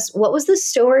 Tell us, what was the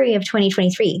story of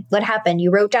 2023? What happened? You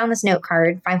wrote down this note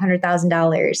card,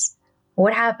 $500,000.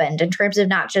 What happened in terms of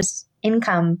not just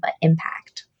income, but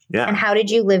impact? Yeah. And how did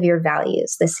you live your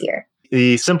values this year?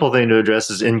 The simple thing to address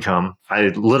is income. I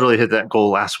literally hit that goal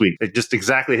last week. I just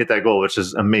exactly hit that goal, which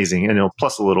is amazing. And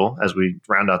plus a little as we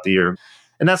round out the year.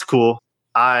 And that's cool.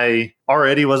 I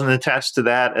already wasn't attached to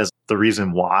that as the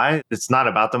reason why. It's not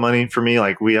about the money for me.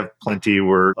 Like we have plenty,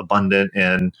 we're abundant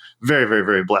and very, very,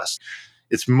 very blessed.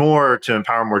 It's more to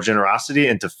empower more generosity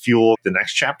and to fuel the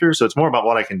next chapter. So it's more about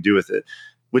what I can do with it,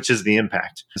 which is the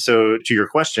impact. So to your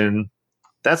question,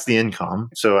 that's the income.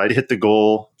 So I hit the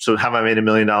goal. So have I made $1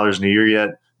 million in a year yet?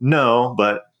 No,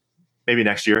 but maybe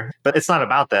next year. But it's not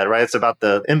about that, right? It's about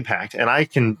the impact. And I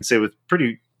can say with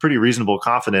pretty reasonable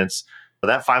confidence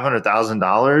that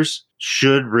 $500,000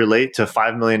 should relate to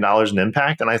 $5 million in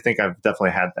impact. And I think I've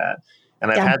definitely had that.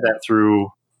 And I've had that through,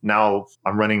 now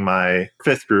I'm running my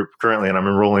 5th group currently, and I'm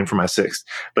enrolling for my 6th.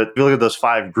 But if you look at those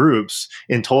 5 groups,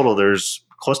 in total, there's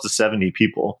close to 70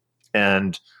 people.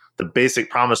 And the basic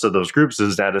promise of those groups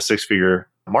is to add a 6-figure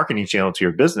marketing channel to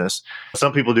your business.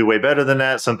 Some people do way better than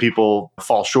that. Some people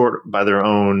fall short by their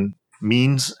own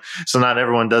means. So not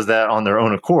everyone does that on their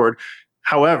own accord.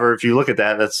 However, if you look at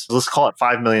that, let's call it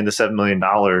 $5 million to $7 million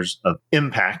of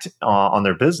impact on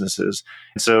their businesses.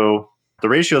 And so the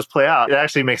ratios play out. It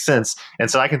actually makes sense. And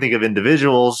so I can think of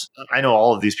individuals. I know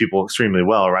all of these people extremely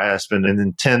well, right? I spend an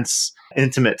intense,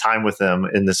 intimate time with them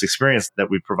in this experience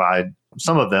that we provide.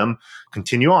 Some of them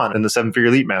continue on in the 7-figure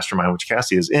Leap Mastermind, which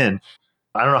Cassie is in.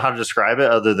 I don't know how to describe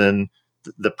it other than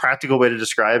the practical way to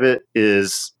describe it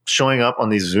is showing up on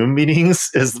these Zoom meetings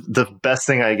is the best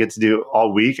thing I get to do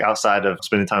all week outside of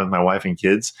spending time with my wife and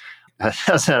kids. I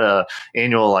was at an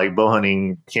annual bow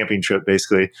hunting camping trip,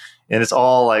 basically. And it's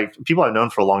all people I've known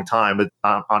for a long time, but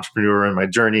entrepreneur and my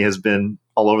journey has been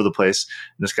all over the place.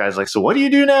 And this guy's like, so what do you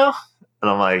do now? And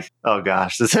I'm like, oh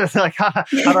gosh, this is how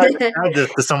do I describe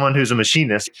this to someone who's a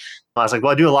machinist? I was like,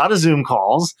 well, I do a lot of Zoom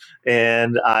calls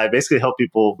and I basically help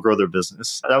people grow their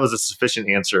business. That was a sufficient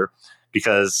answer.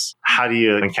 because how do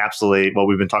you encapsulate what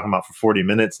we've been talking about for 40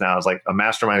 minutes now is like a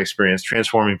mastermind experience,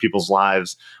 transforming people's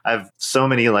lives. I have so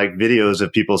many like videos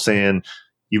of people saying,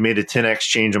 you made a 10x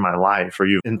change in my life, or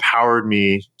you empowered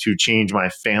me to change my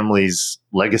family's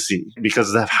legacy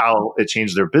because of how it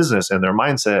changed their business and their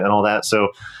mindset and all that. So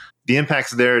the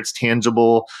impact's there. It's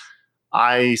tangible.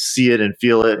 I see it and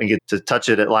feel it and get to touch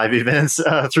it at live events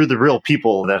through the real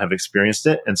people that have experienced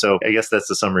it. And so I guess that's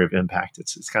the summary of impact.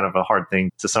 It's kind of a hard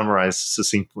thing to summarize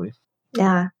succinctly.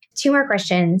 Yeah. Two more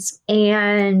questions.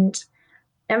 And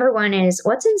number one is,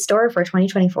 what's in store for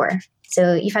 2024?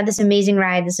 So you've had this amazing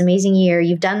ride, this amazing year.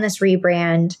 You've done this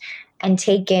rebrand and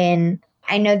taken,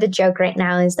 I know the joke right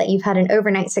now is that you've had an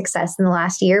overnight success in the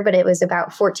last year, but it was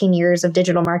about 14 years of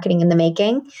digital marketing in the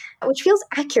making, which feels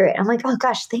accurate. I'm like, oh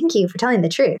gosh, thank you for telling the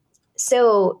truth.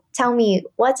 So tell me,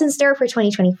 what's in store for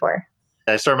 2024?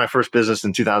 I started my first business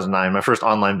in 2009, my first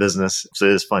online business. So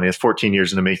it is funny. It's 14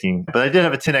 years in the making, but I did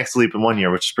have a 10x leap in 1 year,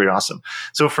 which is pretty awesome.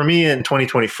 So for me in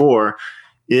 2024,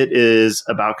 it is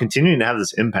about continuing to have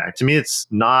this impact. To me, it's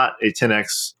not a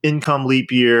 10x income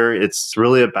leap year. It's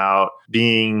really about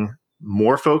being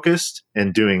more focused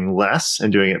and doing less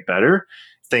and doing it better.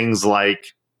 Things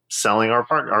like selling our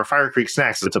Fire Creek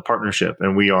snacks. It's a partnership,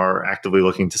 and we are actively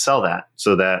looking to sell that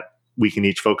so that we can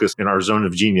each focus in our zone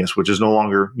of genius, which is no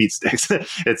longer meat sticks.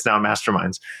 It's now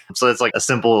masterminds. So that's like a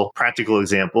simple, practical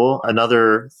example.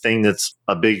 Another thing that's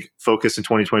a big focus in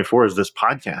 2024 is this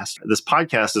podcast. This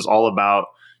podcast is all about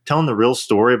telling the real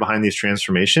story behind these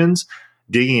transformations,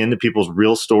 digging into people's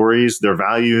real stories, their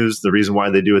values, the reason why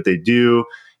they do what they do,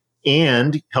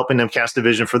 and helping them cast a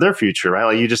vision for their future, right?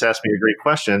 Like you just asked me a great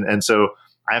question. And so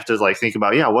I have to like think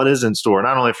about, what is in store,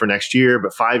 not only for next year,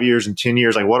 but 5 years and 10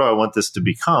 years. Like, what do I want this to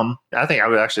become? I think I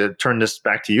would actually turn this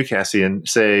back to you, Cassie, and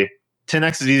say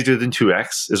 10X is easier than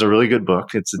 2X is a really good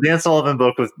book. It's a Dan Sullivan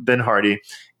book with Ben Hardy.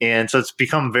 And so it's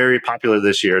become very popular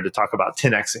this year to talk about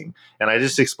 10Xing. And I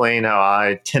just explained how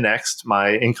I 10Xed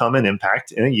my income and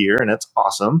impact in a year, and it's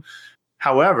awesome.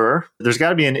 However, there's got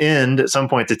to be an end at some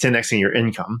point to 10Xing your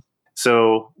income.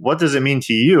 So what does it mean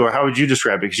to you, or how would you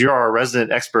describe it? Because you're our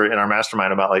resident expert in our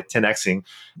mastermind about like 10Xing.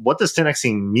 What does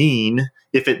 10Xing mean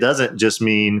if it doesn't just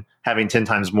mean having 10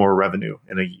 times more revenue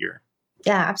in a year?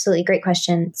 Yeah, absolutely. Great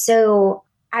question. So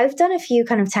I've done a few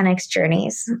kind of 10X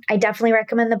journeys. I definitely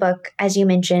recommend the book, as you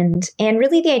mentioned. And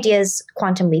really the idea is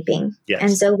quantum leaping. Yes.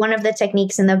 And so one of the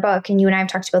techniques in the book, and you and I have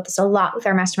talked about this a lot with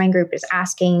our mastermind group, is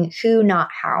asking who, not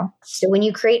how. So when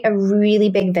you create a really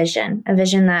big vision, a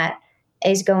vision that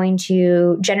is going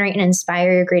to generate and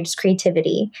inspire your greatest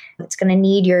creativity, it's going to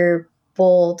need your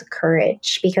bold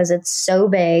courage because it's so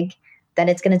big that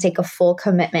it's going to take a full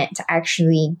commitment to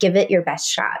actually give it your best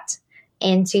shot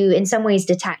and to, in some ways,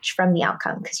 detach from the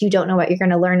outcome because you don't know what you're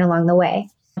going to learn along the way.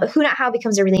 But who, not how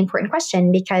becomes a really important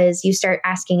question because you start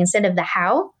asking instead of the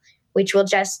how, which will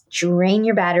just drain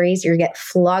your batteries. You get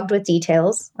flogged with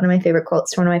details. One of my favorite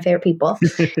quotes from one of my favorite people.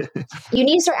 You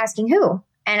need to start asking who.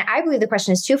 And I believe the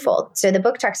question is twofold. So the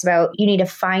book talks about you need to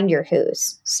find your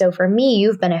who's. So for me,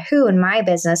 you've been a who in my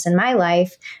business, in my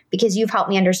life, because you've helped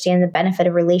me understand the benefit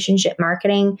of relationship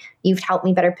marketing. You've helped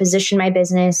me better position my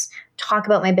business, talk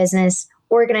about my business,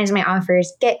 organize my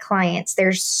offers, get clients.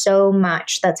 There's so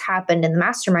much that's happened in the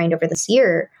mastermind over this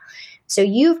year. So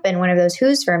you've been one of those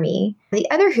who's for me. The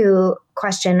other who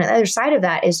question, the other side of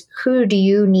that is who do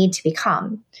you need to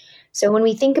become? So when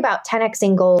we think about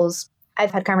 10Xing goals,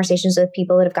 I've had conversations with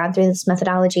people that have gone through this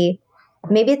methodology.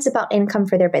 Maybe it's about income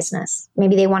for their business.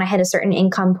 Maybe they want to hit a certain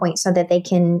income point so that they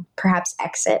can perhaps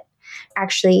exit.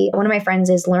 Actually, one of my friends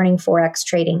is learning Forex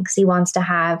trading because he wants to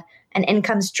have an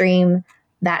income stream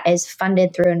that is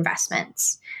funded through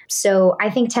investments. So I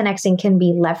think 10Xing can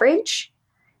be leverage.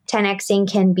 10Xing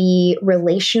can be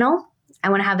relational. I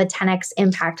want to have a 10X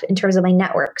impact in terms of my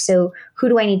network. So who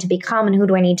do I need to become and who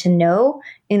do I need to know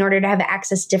in order to have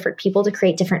access to different people to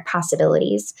create different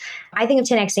possibilities? I think of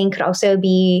 10Xing could also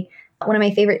be one of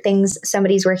my favorite things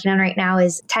somebody's working on right now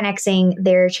is 10Xing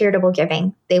their charitable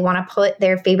giving. They want to put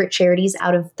their favorite charities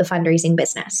out of the fundraising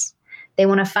business. They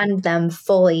want to fund them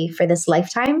fully for this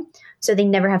lifetime so they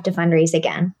never have to fundraise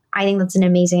again. I think that's an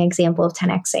amazing example of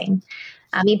 10Xing.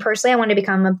 Me personally, I wanted to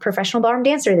become a professional ballroom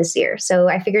dancer this year. So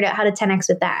I figured out how to 10X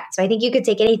with that. So I think you could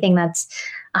take anything that's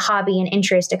a hobby, an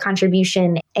interest, a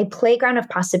contribution, a playground of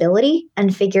possibility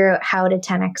and figure out how to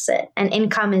 10X it. And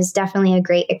income is definitely a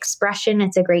great expression.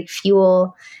 It's a great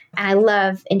fuel. And I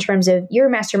love in terms of your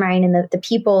mastermind and the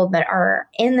people that are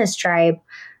in this tribe,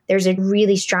 there's a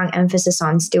really strong emphasis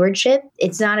on stewardship.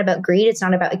 It's not about greed. It's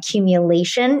not about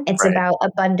accumulation. It's Right. about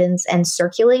abundance and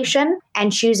circulation,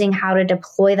 and choosing how to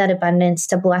deploy that abundance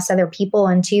to bless other people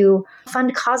and to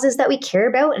fund causes that we care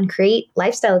about and create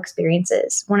lifestyle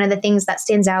experiences. One of the things that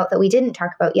stands out that we didn't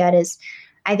talk about yet is,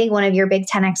 I think one of your big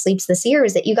 10X leaps this year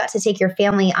is that you got to take your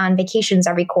family on vacations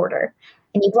every quarter.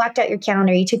 And you blocked out your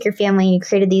calendar, you took your family, and you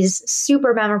created these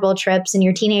super memorable trips, and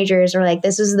your teenagers were like,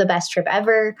 this was the best trip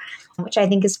ever, which I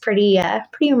think is pretty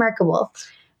remarkable.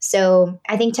 So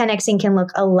I think 10Xing can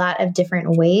look a lot of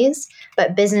different ways,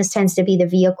 but business tends to be the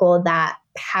vehicle that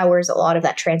powers a lot of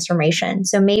that transformation.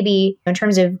 So maybe in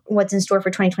terms of what's in store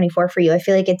for 2024 for you, I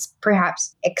feel like it's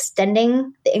perhaps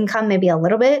extending the income maybe a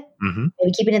little bit,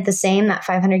 maybe keeping it the same, that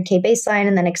 500K baseline,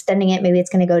 and then extending it. Maybe it's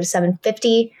going to go to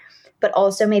 750, but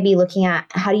also maybe looking at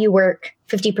how do you work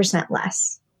 50%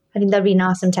 less? I think that'd be an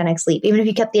awesome 10X leap. Even if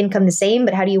you kept the income the same,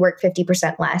 but how do you work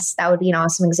 50% less? That would be an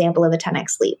awesome example of a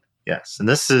 10X leap. Yes. And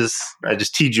this is, I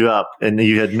just teed you up and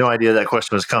you had no idea that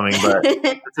question was coming, but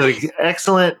it's an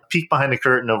excellent peek behind the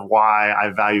curtain of why I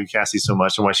value Cassie so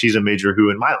much and why she's a major who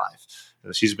in my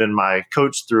life. She's been my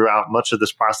coach throughout much of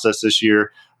this process this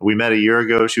year. We met a year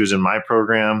ago. She was in my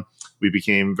program. We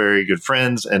became very good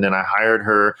friends. And then I hired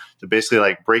her to basically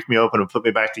like break me open and put me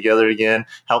back together again,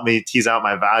 help me tease out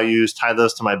my values, tie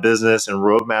those to my business, and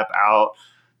roadmap out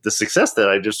the success that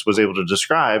I just was able to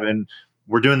describe. And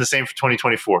we're doing the same for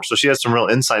 2024. So she has some real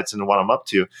insights into what I'm up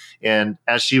to. And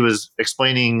as she was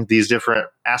explaining these different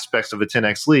aspects of a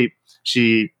 10X leap,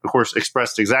 she, of course,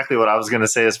 expressed exactly what I was going to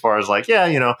say as far as like,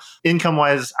 yeah, income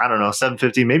wise, I don't know,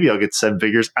 750, maybe I'll get 7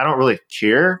 figures. I don't really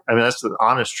care. I mean, that's the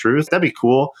honest truth. That'd be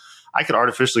cool. I could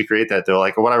artificially create that though.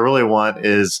 Like what I really want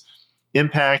is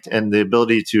impact and the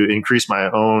ability to increase my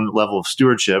own level of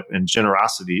stewardship and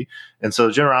generosity. And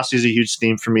so generosity is a huge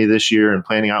theme for me this year, and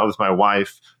planning out with my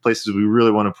wife places we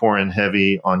really want to pour in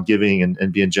heavy on giving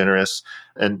and being generous.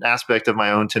 An aspect of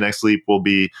my own 10X leap will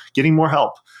be getting more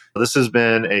help. This has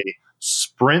been a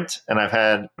sprint, and I've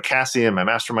had Cassie and my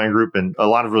mastermind group and a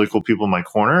lot of really cool people in my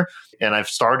corner. And I've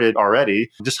started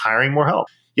already just hiring more help.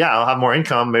 Yeah, I'll have more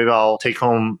income. Maybe I'll take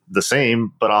home the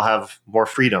same, but I'll have more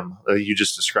freedom you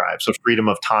just described. So freedom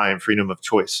of time, freedom of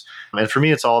choice. And for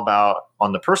me, it's all about,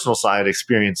 on the personal side,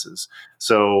 experiences.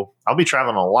 So I'll be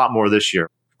traveling a lot more this year.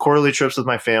 Quarterly trips with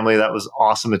my family. That was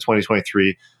awesome in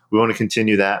 2023. We want to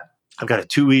continue that. I've got a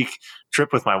 2-week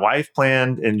trip with my wife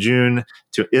planned in June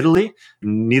to Italy.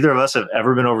 Neither of us have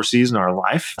ever been overseas in our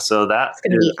life. So that's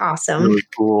going to be awesome. A really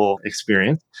cool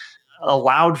experience.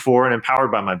 Allowed for and empowered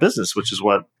by my business, which is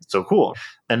what's so cool.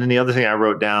 And then the other thing I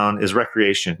wrote down is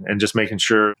recreation and just making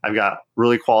sure I've got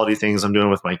really quality things I'm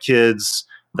doing with my kids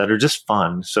that are just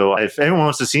fun. So if anyone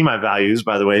wants to see my values,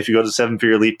 by the way, if you go to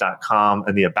 7figureleap.com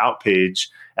and the about page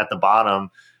at the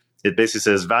bottom, it basically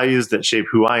says values that shape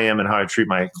who I am and how I treat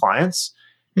my clients.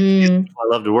 I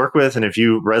love to work with. And if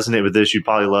you resonate with this, you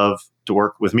probably love to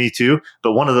work with me too.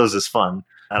 But one of those is fun.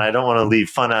 And I don't want to leave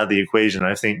fun out of the equation.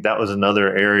 I think that was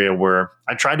another area where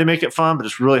I tried to make it fun, but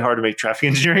it's really hard to make traffic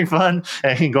engineering fun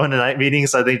and going to night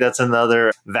meetings. I think that's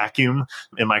another vacuum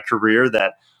in my career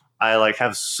that I like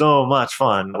have so much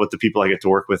fun with the people I get to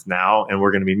work with now. And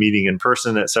we're going to be meeting in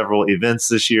person at several events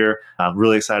this year. I'm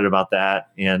really excited about that.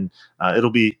 And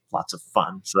it'll be lots of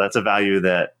fun. So that's a value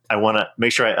that I want to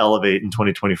make sure I elevate in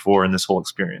 2024 in this whole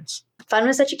experience. Fun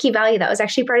was such a key value. That was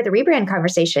actually part of the rebrand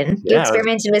conversation. You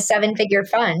experimented with 7-figure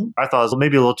fun. I thought it was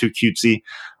maybe a little too cutesy.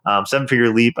 7-figure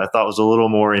leap, I thought was a little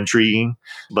more intriguing,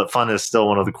 but fun is still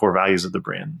one of the core values of the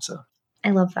brand. So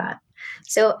I love that.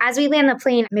 So as we land the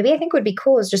plane, maybe I think would be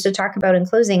cool is just to talk about in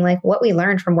closing, like what we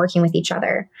learned from working with each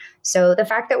other. So the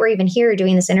fact that we're even here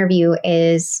doing this interview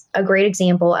is a great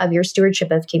example of your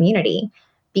stewardship of community,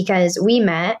 because we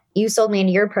met, you sold me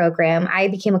into your program. I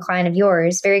became a client of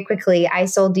yours. Very quickly, I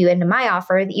sold you into my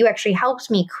offer that you actually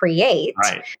helped me create.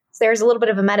 Right. So there's a little bit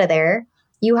of a meta there.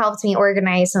 You helped me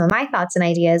organize some of my thoughts and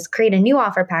ideas, create a new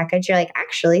offer package. You're like,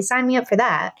 actually, sign me up for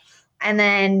that. And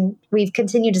then we've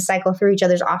continued to cycle through each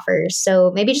other's offers. So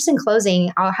maybe just in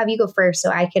closing, I'll have you go first so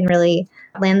I can really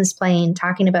land this plane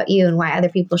talking about you and why other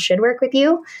people should work with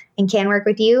you and can work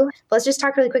with you. But let's just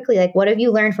talk really quickly, like what have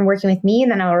you learned from working with me?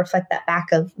 And then I'll reflect that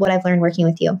back of what I've learned working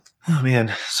with you. Oh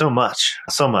man, so much.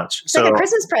 It's like a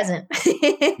Christmas present.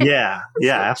 Yeah,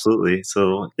 absolutely.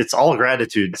 So it's all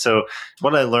gratitude. So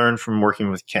what I learned from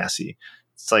working with Cassie,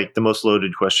 it's like the most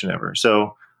loaded question ever.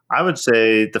 So I would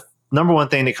say the number one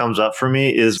thing that comes up for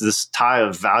me is this tie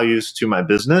of values to my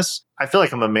business. I feel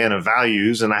like I'm a man of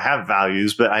values and I have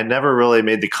values, but I never really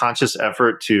made the conscious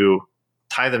effort to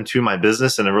tie them to my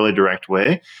business in a really direct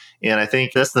way. And I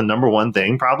think that's the number one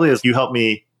thing probably is you help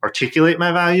me articulate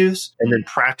my values and then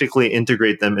practically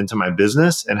integrate them into my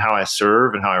business and how I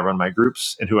serve and how I run my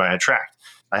groups and who I attract.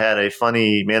 I had a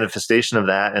funny manifestation of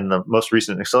that in the most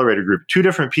recent accelerator group. 2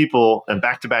 different people and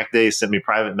back-to-back days sent me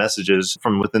private messages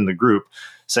from within the group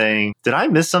saying, did I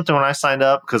miss something when I signed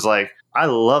up? Because I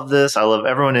love this. I love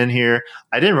everyone in here.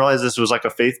 I didn't realize this was like a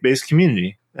faith-based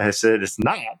community. And I said, it's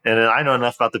not. And I know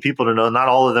enough about the people to know not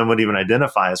all of them would even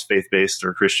identify as faith-based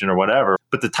or Christian or whatever,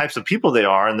 but the types of people they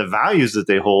are and the values that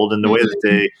they hold and the way that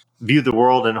they view the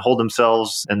world and hold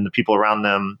themselves and the people around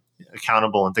them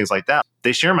accountable and things like that.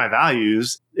 They share my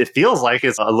values. It feels like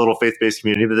it's a little faith-based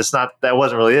community, but it's not, that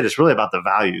wasn't really it. It's really about the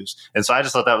values. And so I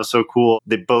just thought that was so cool.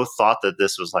 They both thought that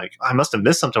this was like, I must have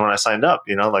missed something when I signed up,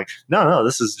 no,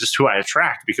 this is just who I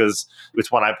attract because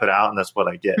it's what I put out and that's what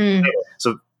I get.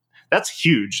 So that's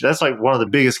huge. That's like one of the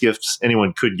biggest gifts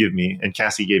anyone could give me. And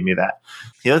Cassie gave me that.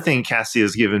 The other thing Cassie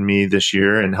has given me this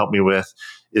year and helped me with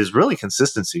is really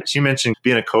consistency. She mentioned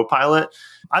being a co-pilot.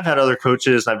 I've had other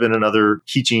coaches. I've been in other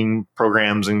teaching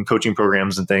programs and coaching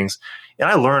programs and things, and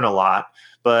I learn a lot.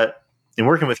 But in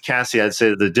working with Cassie, I'd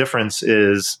say the difference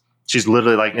is she's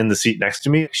literally like in the seat next to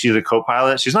me. She's a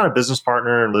co-pilot. She's not a business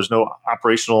partner and there's no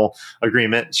operational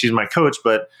agreement. She's my coach,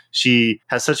 but she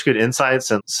has such good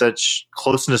insights and such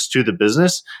closeness to the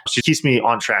business. She keeps me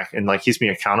on track and keeps me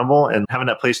accountable, and having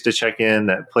that place to check in,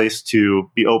 that place to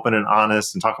be open and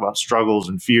honest and talk about struggles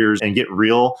and fears and get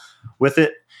real with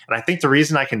it. And I think the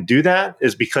reason I can do that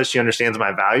is because she understands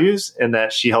my values and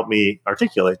that she helped me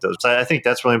articulate those. So I think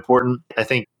that's really important. I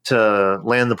think to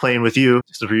land the plane with you,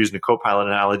 since we're using the co-pilot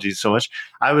analogy so much,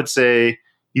 I would say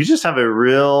you just have a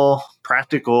real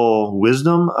practical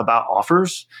wisdom about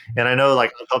offers. And I know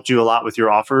I've helped you a lot with your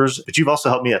offers, but you've also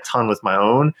helped me a ton with my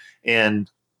own. And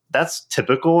that's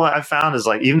typical, I've found, is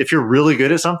even if you're really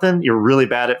good at something, you're really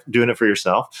bad at doing it for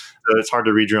yourself. So it's hard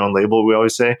to read your own label, we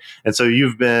always say. And so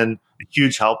you've been a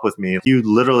huge help with me. You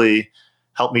literally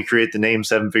helped me create the name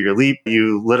 7-Figure Leap.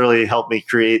 You literally helped me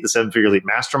create the 7-Figure Leap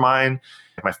Mastermind,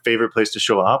 my favorite place to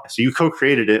show up. So you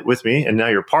co-created it with me, and now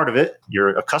you're part of it. You're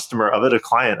a customer of it, a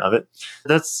client of it.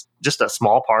 That's just a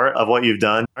small part of what you've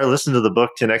done. I listened to the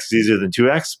book 10X is Easier Than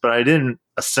 2X, but I didn't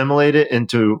assimilate it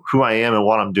into who I am and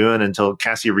what I'm doing until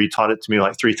Cassie retaught it to me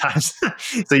 3 times.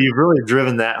 So you've really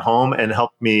driven that home and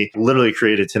helped me literally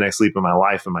create a 10X leap in my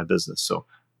life and my business. So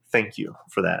thank you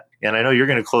for that. And I know you're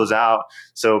going to close out.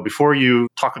 So before you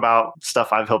talk about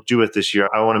stuff I've helped you with this year,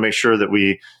 I want to make sure that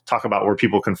we talk about where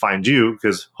people can find you,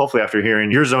 because hopefully after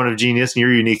hearing your zone of genius and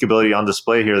your unique ability on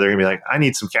display here, they're going to be like, I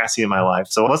need some Cassie in my life.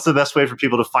 So what's the best way for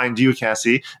people to find you,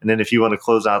 Cassie? And then if you want to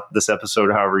close out this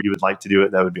episode, however you would like to do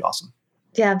it, that would be awesome.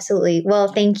 Yeah, absolutely.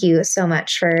 Well, thank you so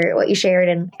much for what you shared.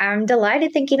 And I'm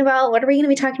delighted thinking about what are we going to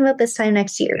be talking about this time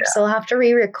next year. Yeah. So we'll have to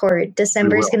re-record.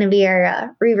 December is going to be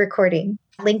our re-recording.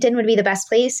 LinkedIn would be the best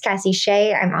place. Cassie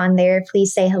Shea, I'm on there.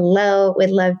 Please say hello.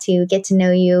 Would love to get to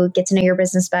know you, get to know your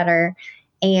business better,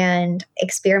 and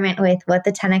experiment with what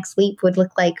the 10X leap would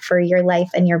look like for your life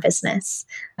and your business.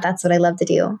 That's what I love to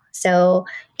do. So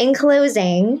in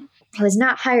closing, I was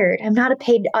not hired. I'm not a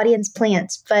paid audience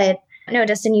plant, but no,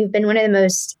 Dustin, you've been one of the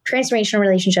most transformational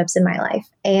relationships in my life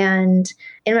and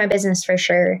in my business for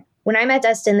sure. When I met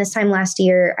Dustin this time last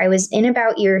year, I was in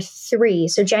about year 3.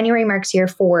 So January marks year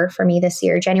 4 for me this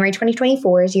year. January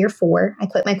 2024 is year 4. I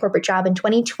quit my corporate job in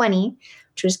 2020,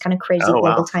 which was kind of crazy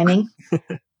global timing.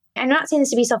 I'm not saying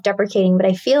this to be self-deprecating, but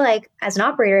I feel like as an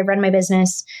operator, I've run my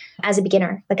business as a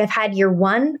beginner. I've had year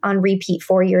 1 on repeat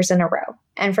 4 years in a row.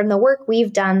 And from the work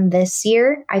we've done this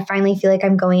year, I finally feel like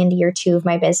I'm going into year 2 of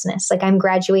my business. I'm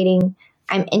graduating,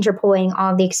 I'm interpolating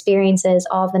all of the experiences,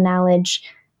 all of the knowledge,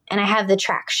 and I have the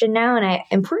traction now, and I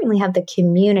importantly have the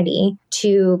community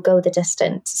to go the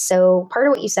distance. So part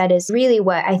of what you said is really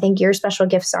what I think your special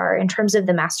gifts are in terms of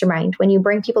the mastermind. When you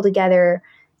bring people together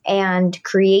and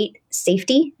create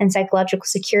safety and psychological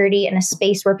security in a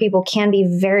space where people can be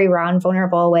very raw and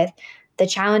vulnerable with the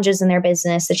challenges in their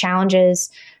business, the challenges,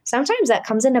 sometimes that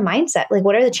comes into mindset.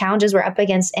 What are the challenges we're up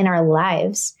against in our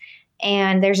lives?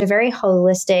 And there's a very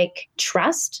holistic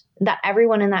trust that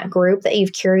everyone in that group that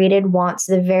you've curated wants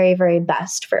the very, very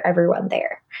best for everyone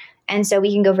there. And so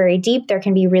we can go very deep. There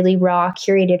can be really raw,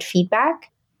 curated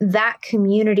feedback. That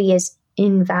community is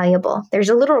invaluable. There's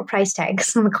a literal price tag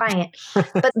on the client,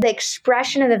 but the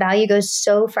expression of the value goes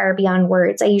so far beyond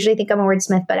words. I usually think I'm a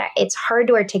wordsmith, but it's hard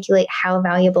to articulate how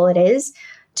valuable it is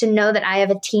to know that I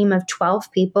have a team of 12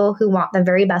 people who want the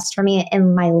very best for me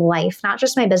in my life, not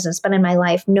just my business, but in my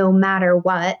life, no matter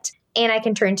what. And I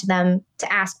can turn to them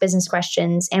to ask business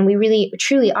questions. And we really,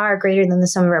 truly are greater than the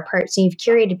sum of our parts. And you've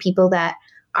curated people that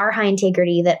are high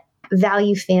integrity, that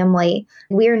value family.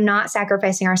 We're not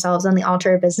sacrificing ourselves on the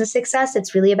altar of business success.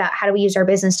 It's really about how do we use our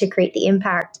business to create the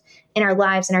impact in our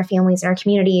lives and our families and our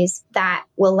communities that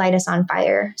will light us on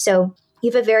fire. So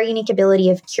you have a very unique ability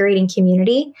of curating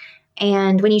community.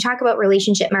 And when you talk about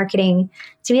relationship marketing,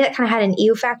 to me, that kind of had an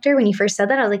ew factor. When you first said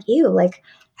that, I was like, ew, like,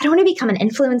 I don't want to become an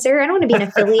influencer. I don't want to be an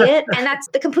affiliate. And that's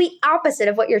the complete opposite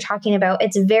of what you're talking about.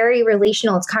 It's very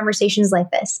relational. It's conversations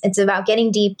like this. It's about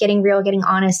getting deep, getting real, getting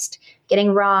honest,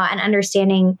 getting raw, and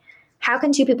understanding how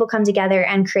can two people come together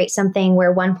and create something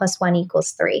where 1 + 1 =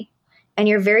 3. And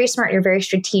you're very smart. You're very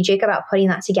strategic about putting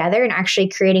that together and actually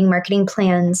creating marketing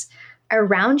plans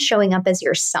around showing up as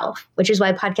yourself, which is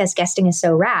why podcast guesting is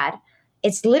so rad.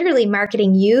 It's literally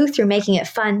marketing you through making it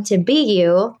fun to be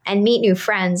you and meet new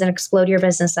friends and explode your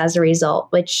business as a result,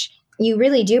 which you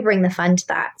really do bring the fun to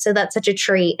that. So that's such a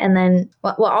treat. And then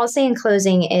what I'll say in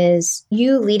closing is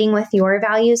you leading with your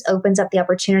values opens up the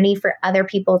opportunity for other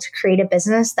people to create a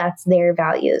business that's their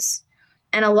values.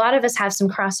 And a lot of us have some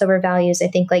crossover values, I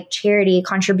think, like charity,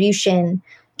 contribution,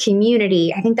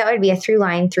 community. I think that would be a through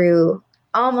line through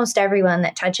almost everyone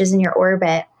that touches in your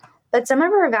orbit. But some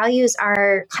of our values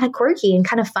are kind of quirky and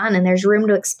kind of fun, and there's room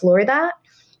to explore that.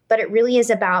 But it really is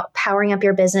about powering up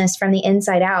your business from the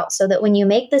inside out so that when you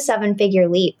make the 7-figure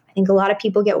leap, I think a lot of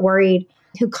people get worried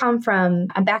who come from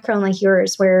a background like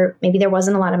yours where maybe there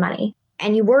wasn't a lot of money.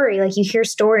 And you worry, like you hear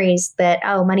stories that,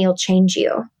 oh, money will change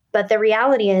you. But the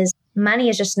reality is money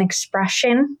is just an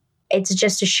expression. It's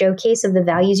just a showcase of the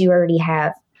values you already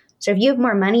have. So if you have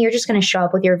more money, you're just going to show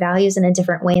up with your values in a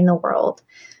different way in the world.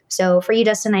 So for you,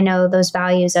 Dustin, I know those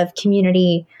values of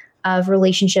community, of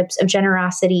relationships, of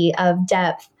generosity, of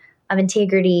depth, of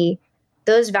integrity,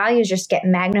 those values just get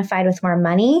magnified with more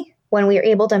money when we are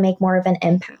able to make more of an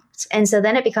impact. And so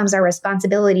then it becomes our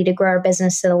responsibility to grow our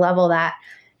business to the level that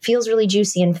feels really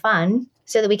juicy and fun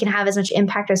so that we can have as much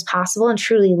impact as possible and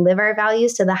truly live our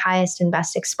values to the highest and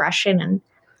best expression.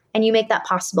 And you make that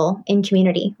possible in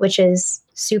community, which is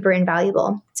super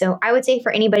invaluable. So I would say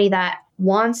for anybody that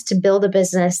wants to build a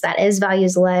business that is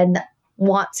values led,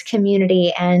 wants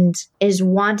community, and is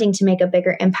wanting to make a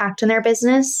bigger impact in their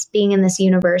business, being in this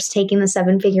universe, taking the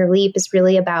 7-figure leap is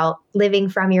really about living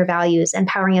from your values and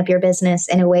powering up your business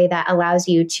in a way that allows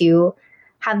you to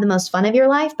have the most fun of your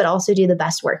life, but also do the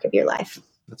best work of your life.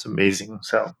 That's amazing.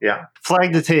 So yeah,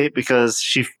 flag the tape because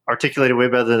she articulated way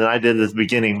better than I did at the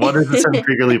beginning. What is the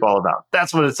 7-figure leap all about?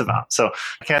 That's what it's about. So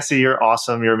Cassie, you're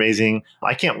awesome. You're amazing.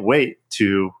 I can't wait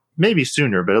to maybe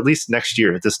sooner, but at least next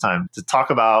year at this time to talk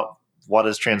about what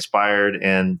has transpired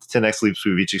and 10x leaps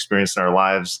we've each experienced in our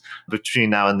lives between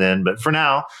now and then. But for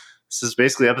now, this is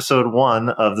basically episode 1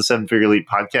 of the 7-Figure Leap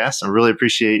podcast. I really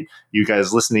appreciate you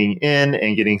guys listening in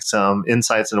and getting some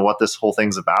insights into what this whole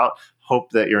thing's about.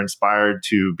 Hope that you're inspired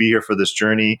to be here for this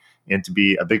journey and to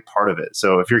be a big part of it.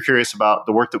 So if you're curious about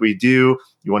the work that we do,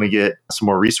 you want to get some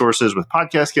more resources with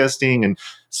podcast guesting and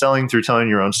selling through telling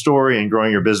your own story and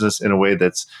growing your business in a way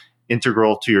that's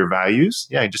integral to your values,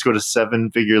 just go to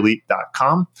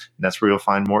 7figureleap.com, and that's where you'll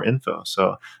find more info.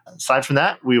 So aside from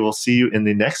that, we will see you in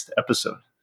the next episode.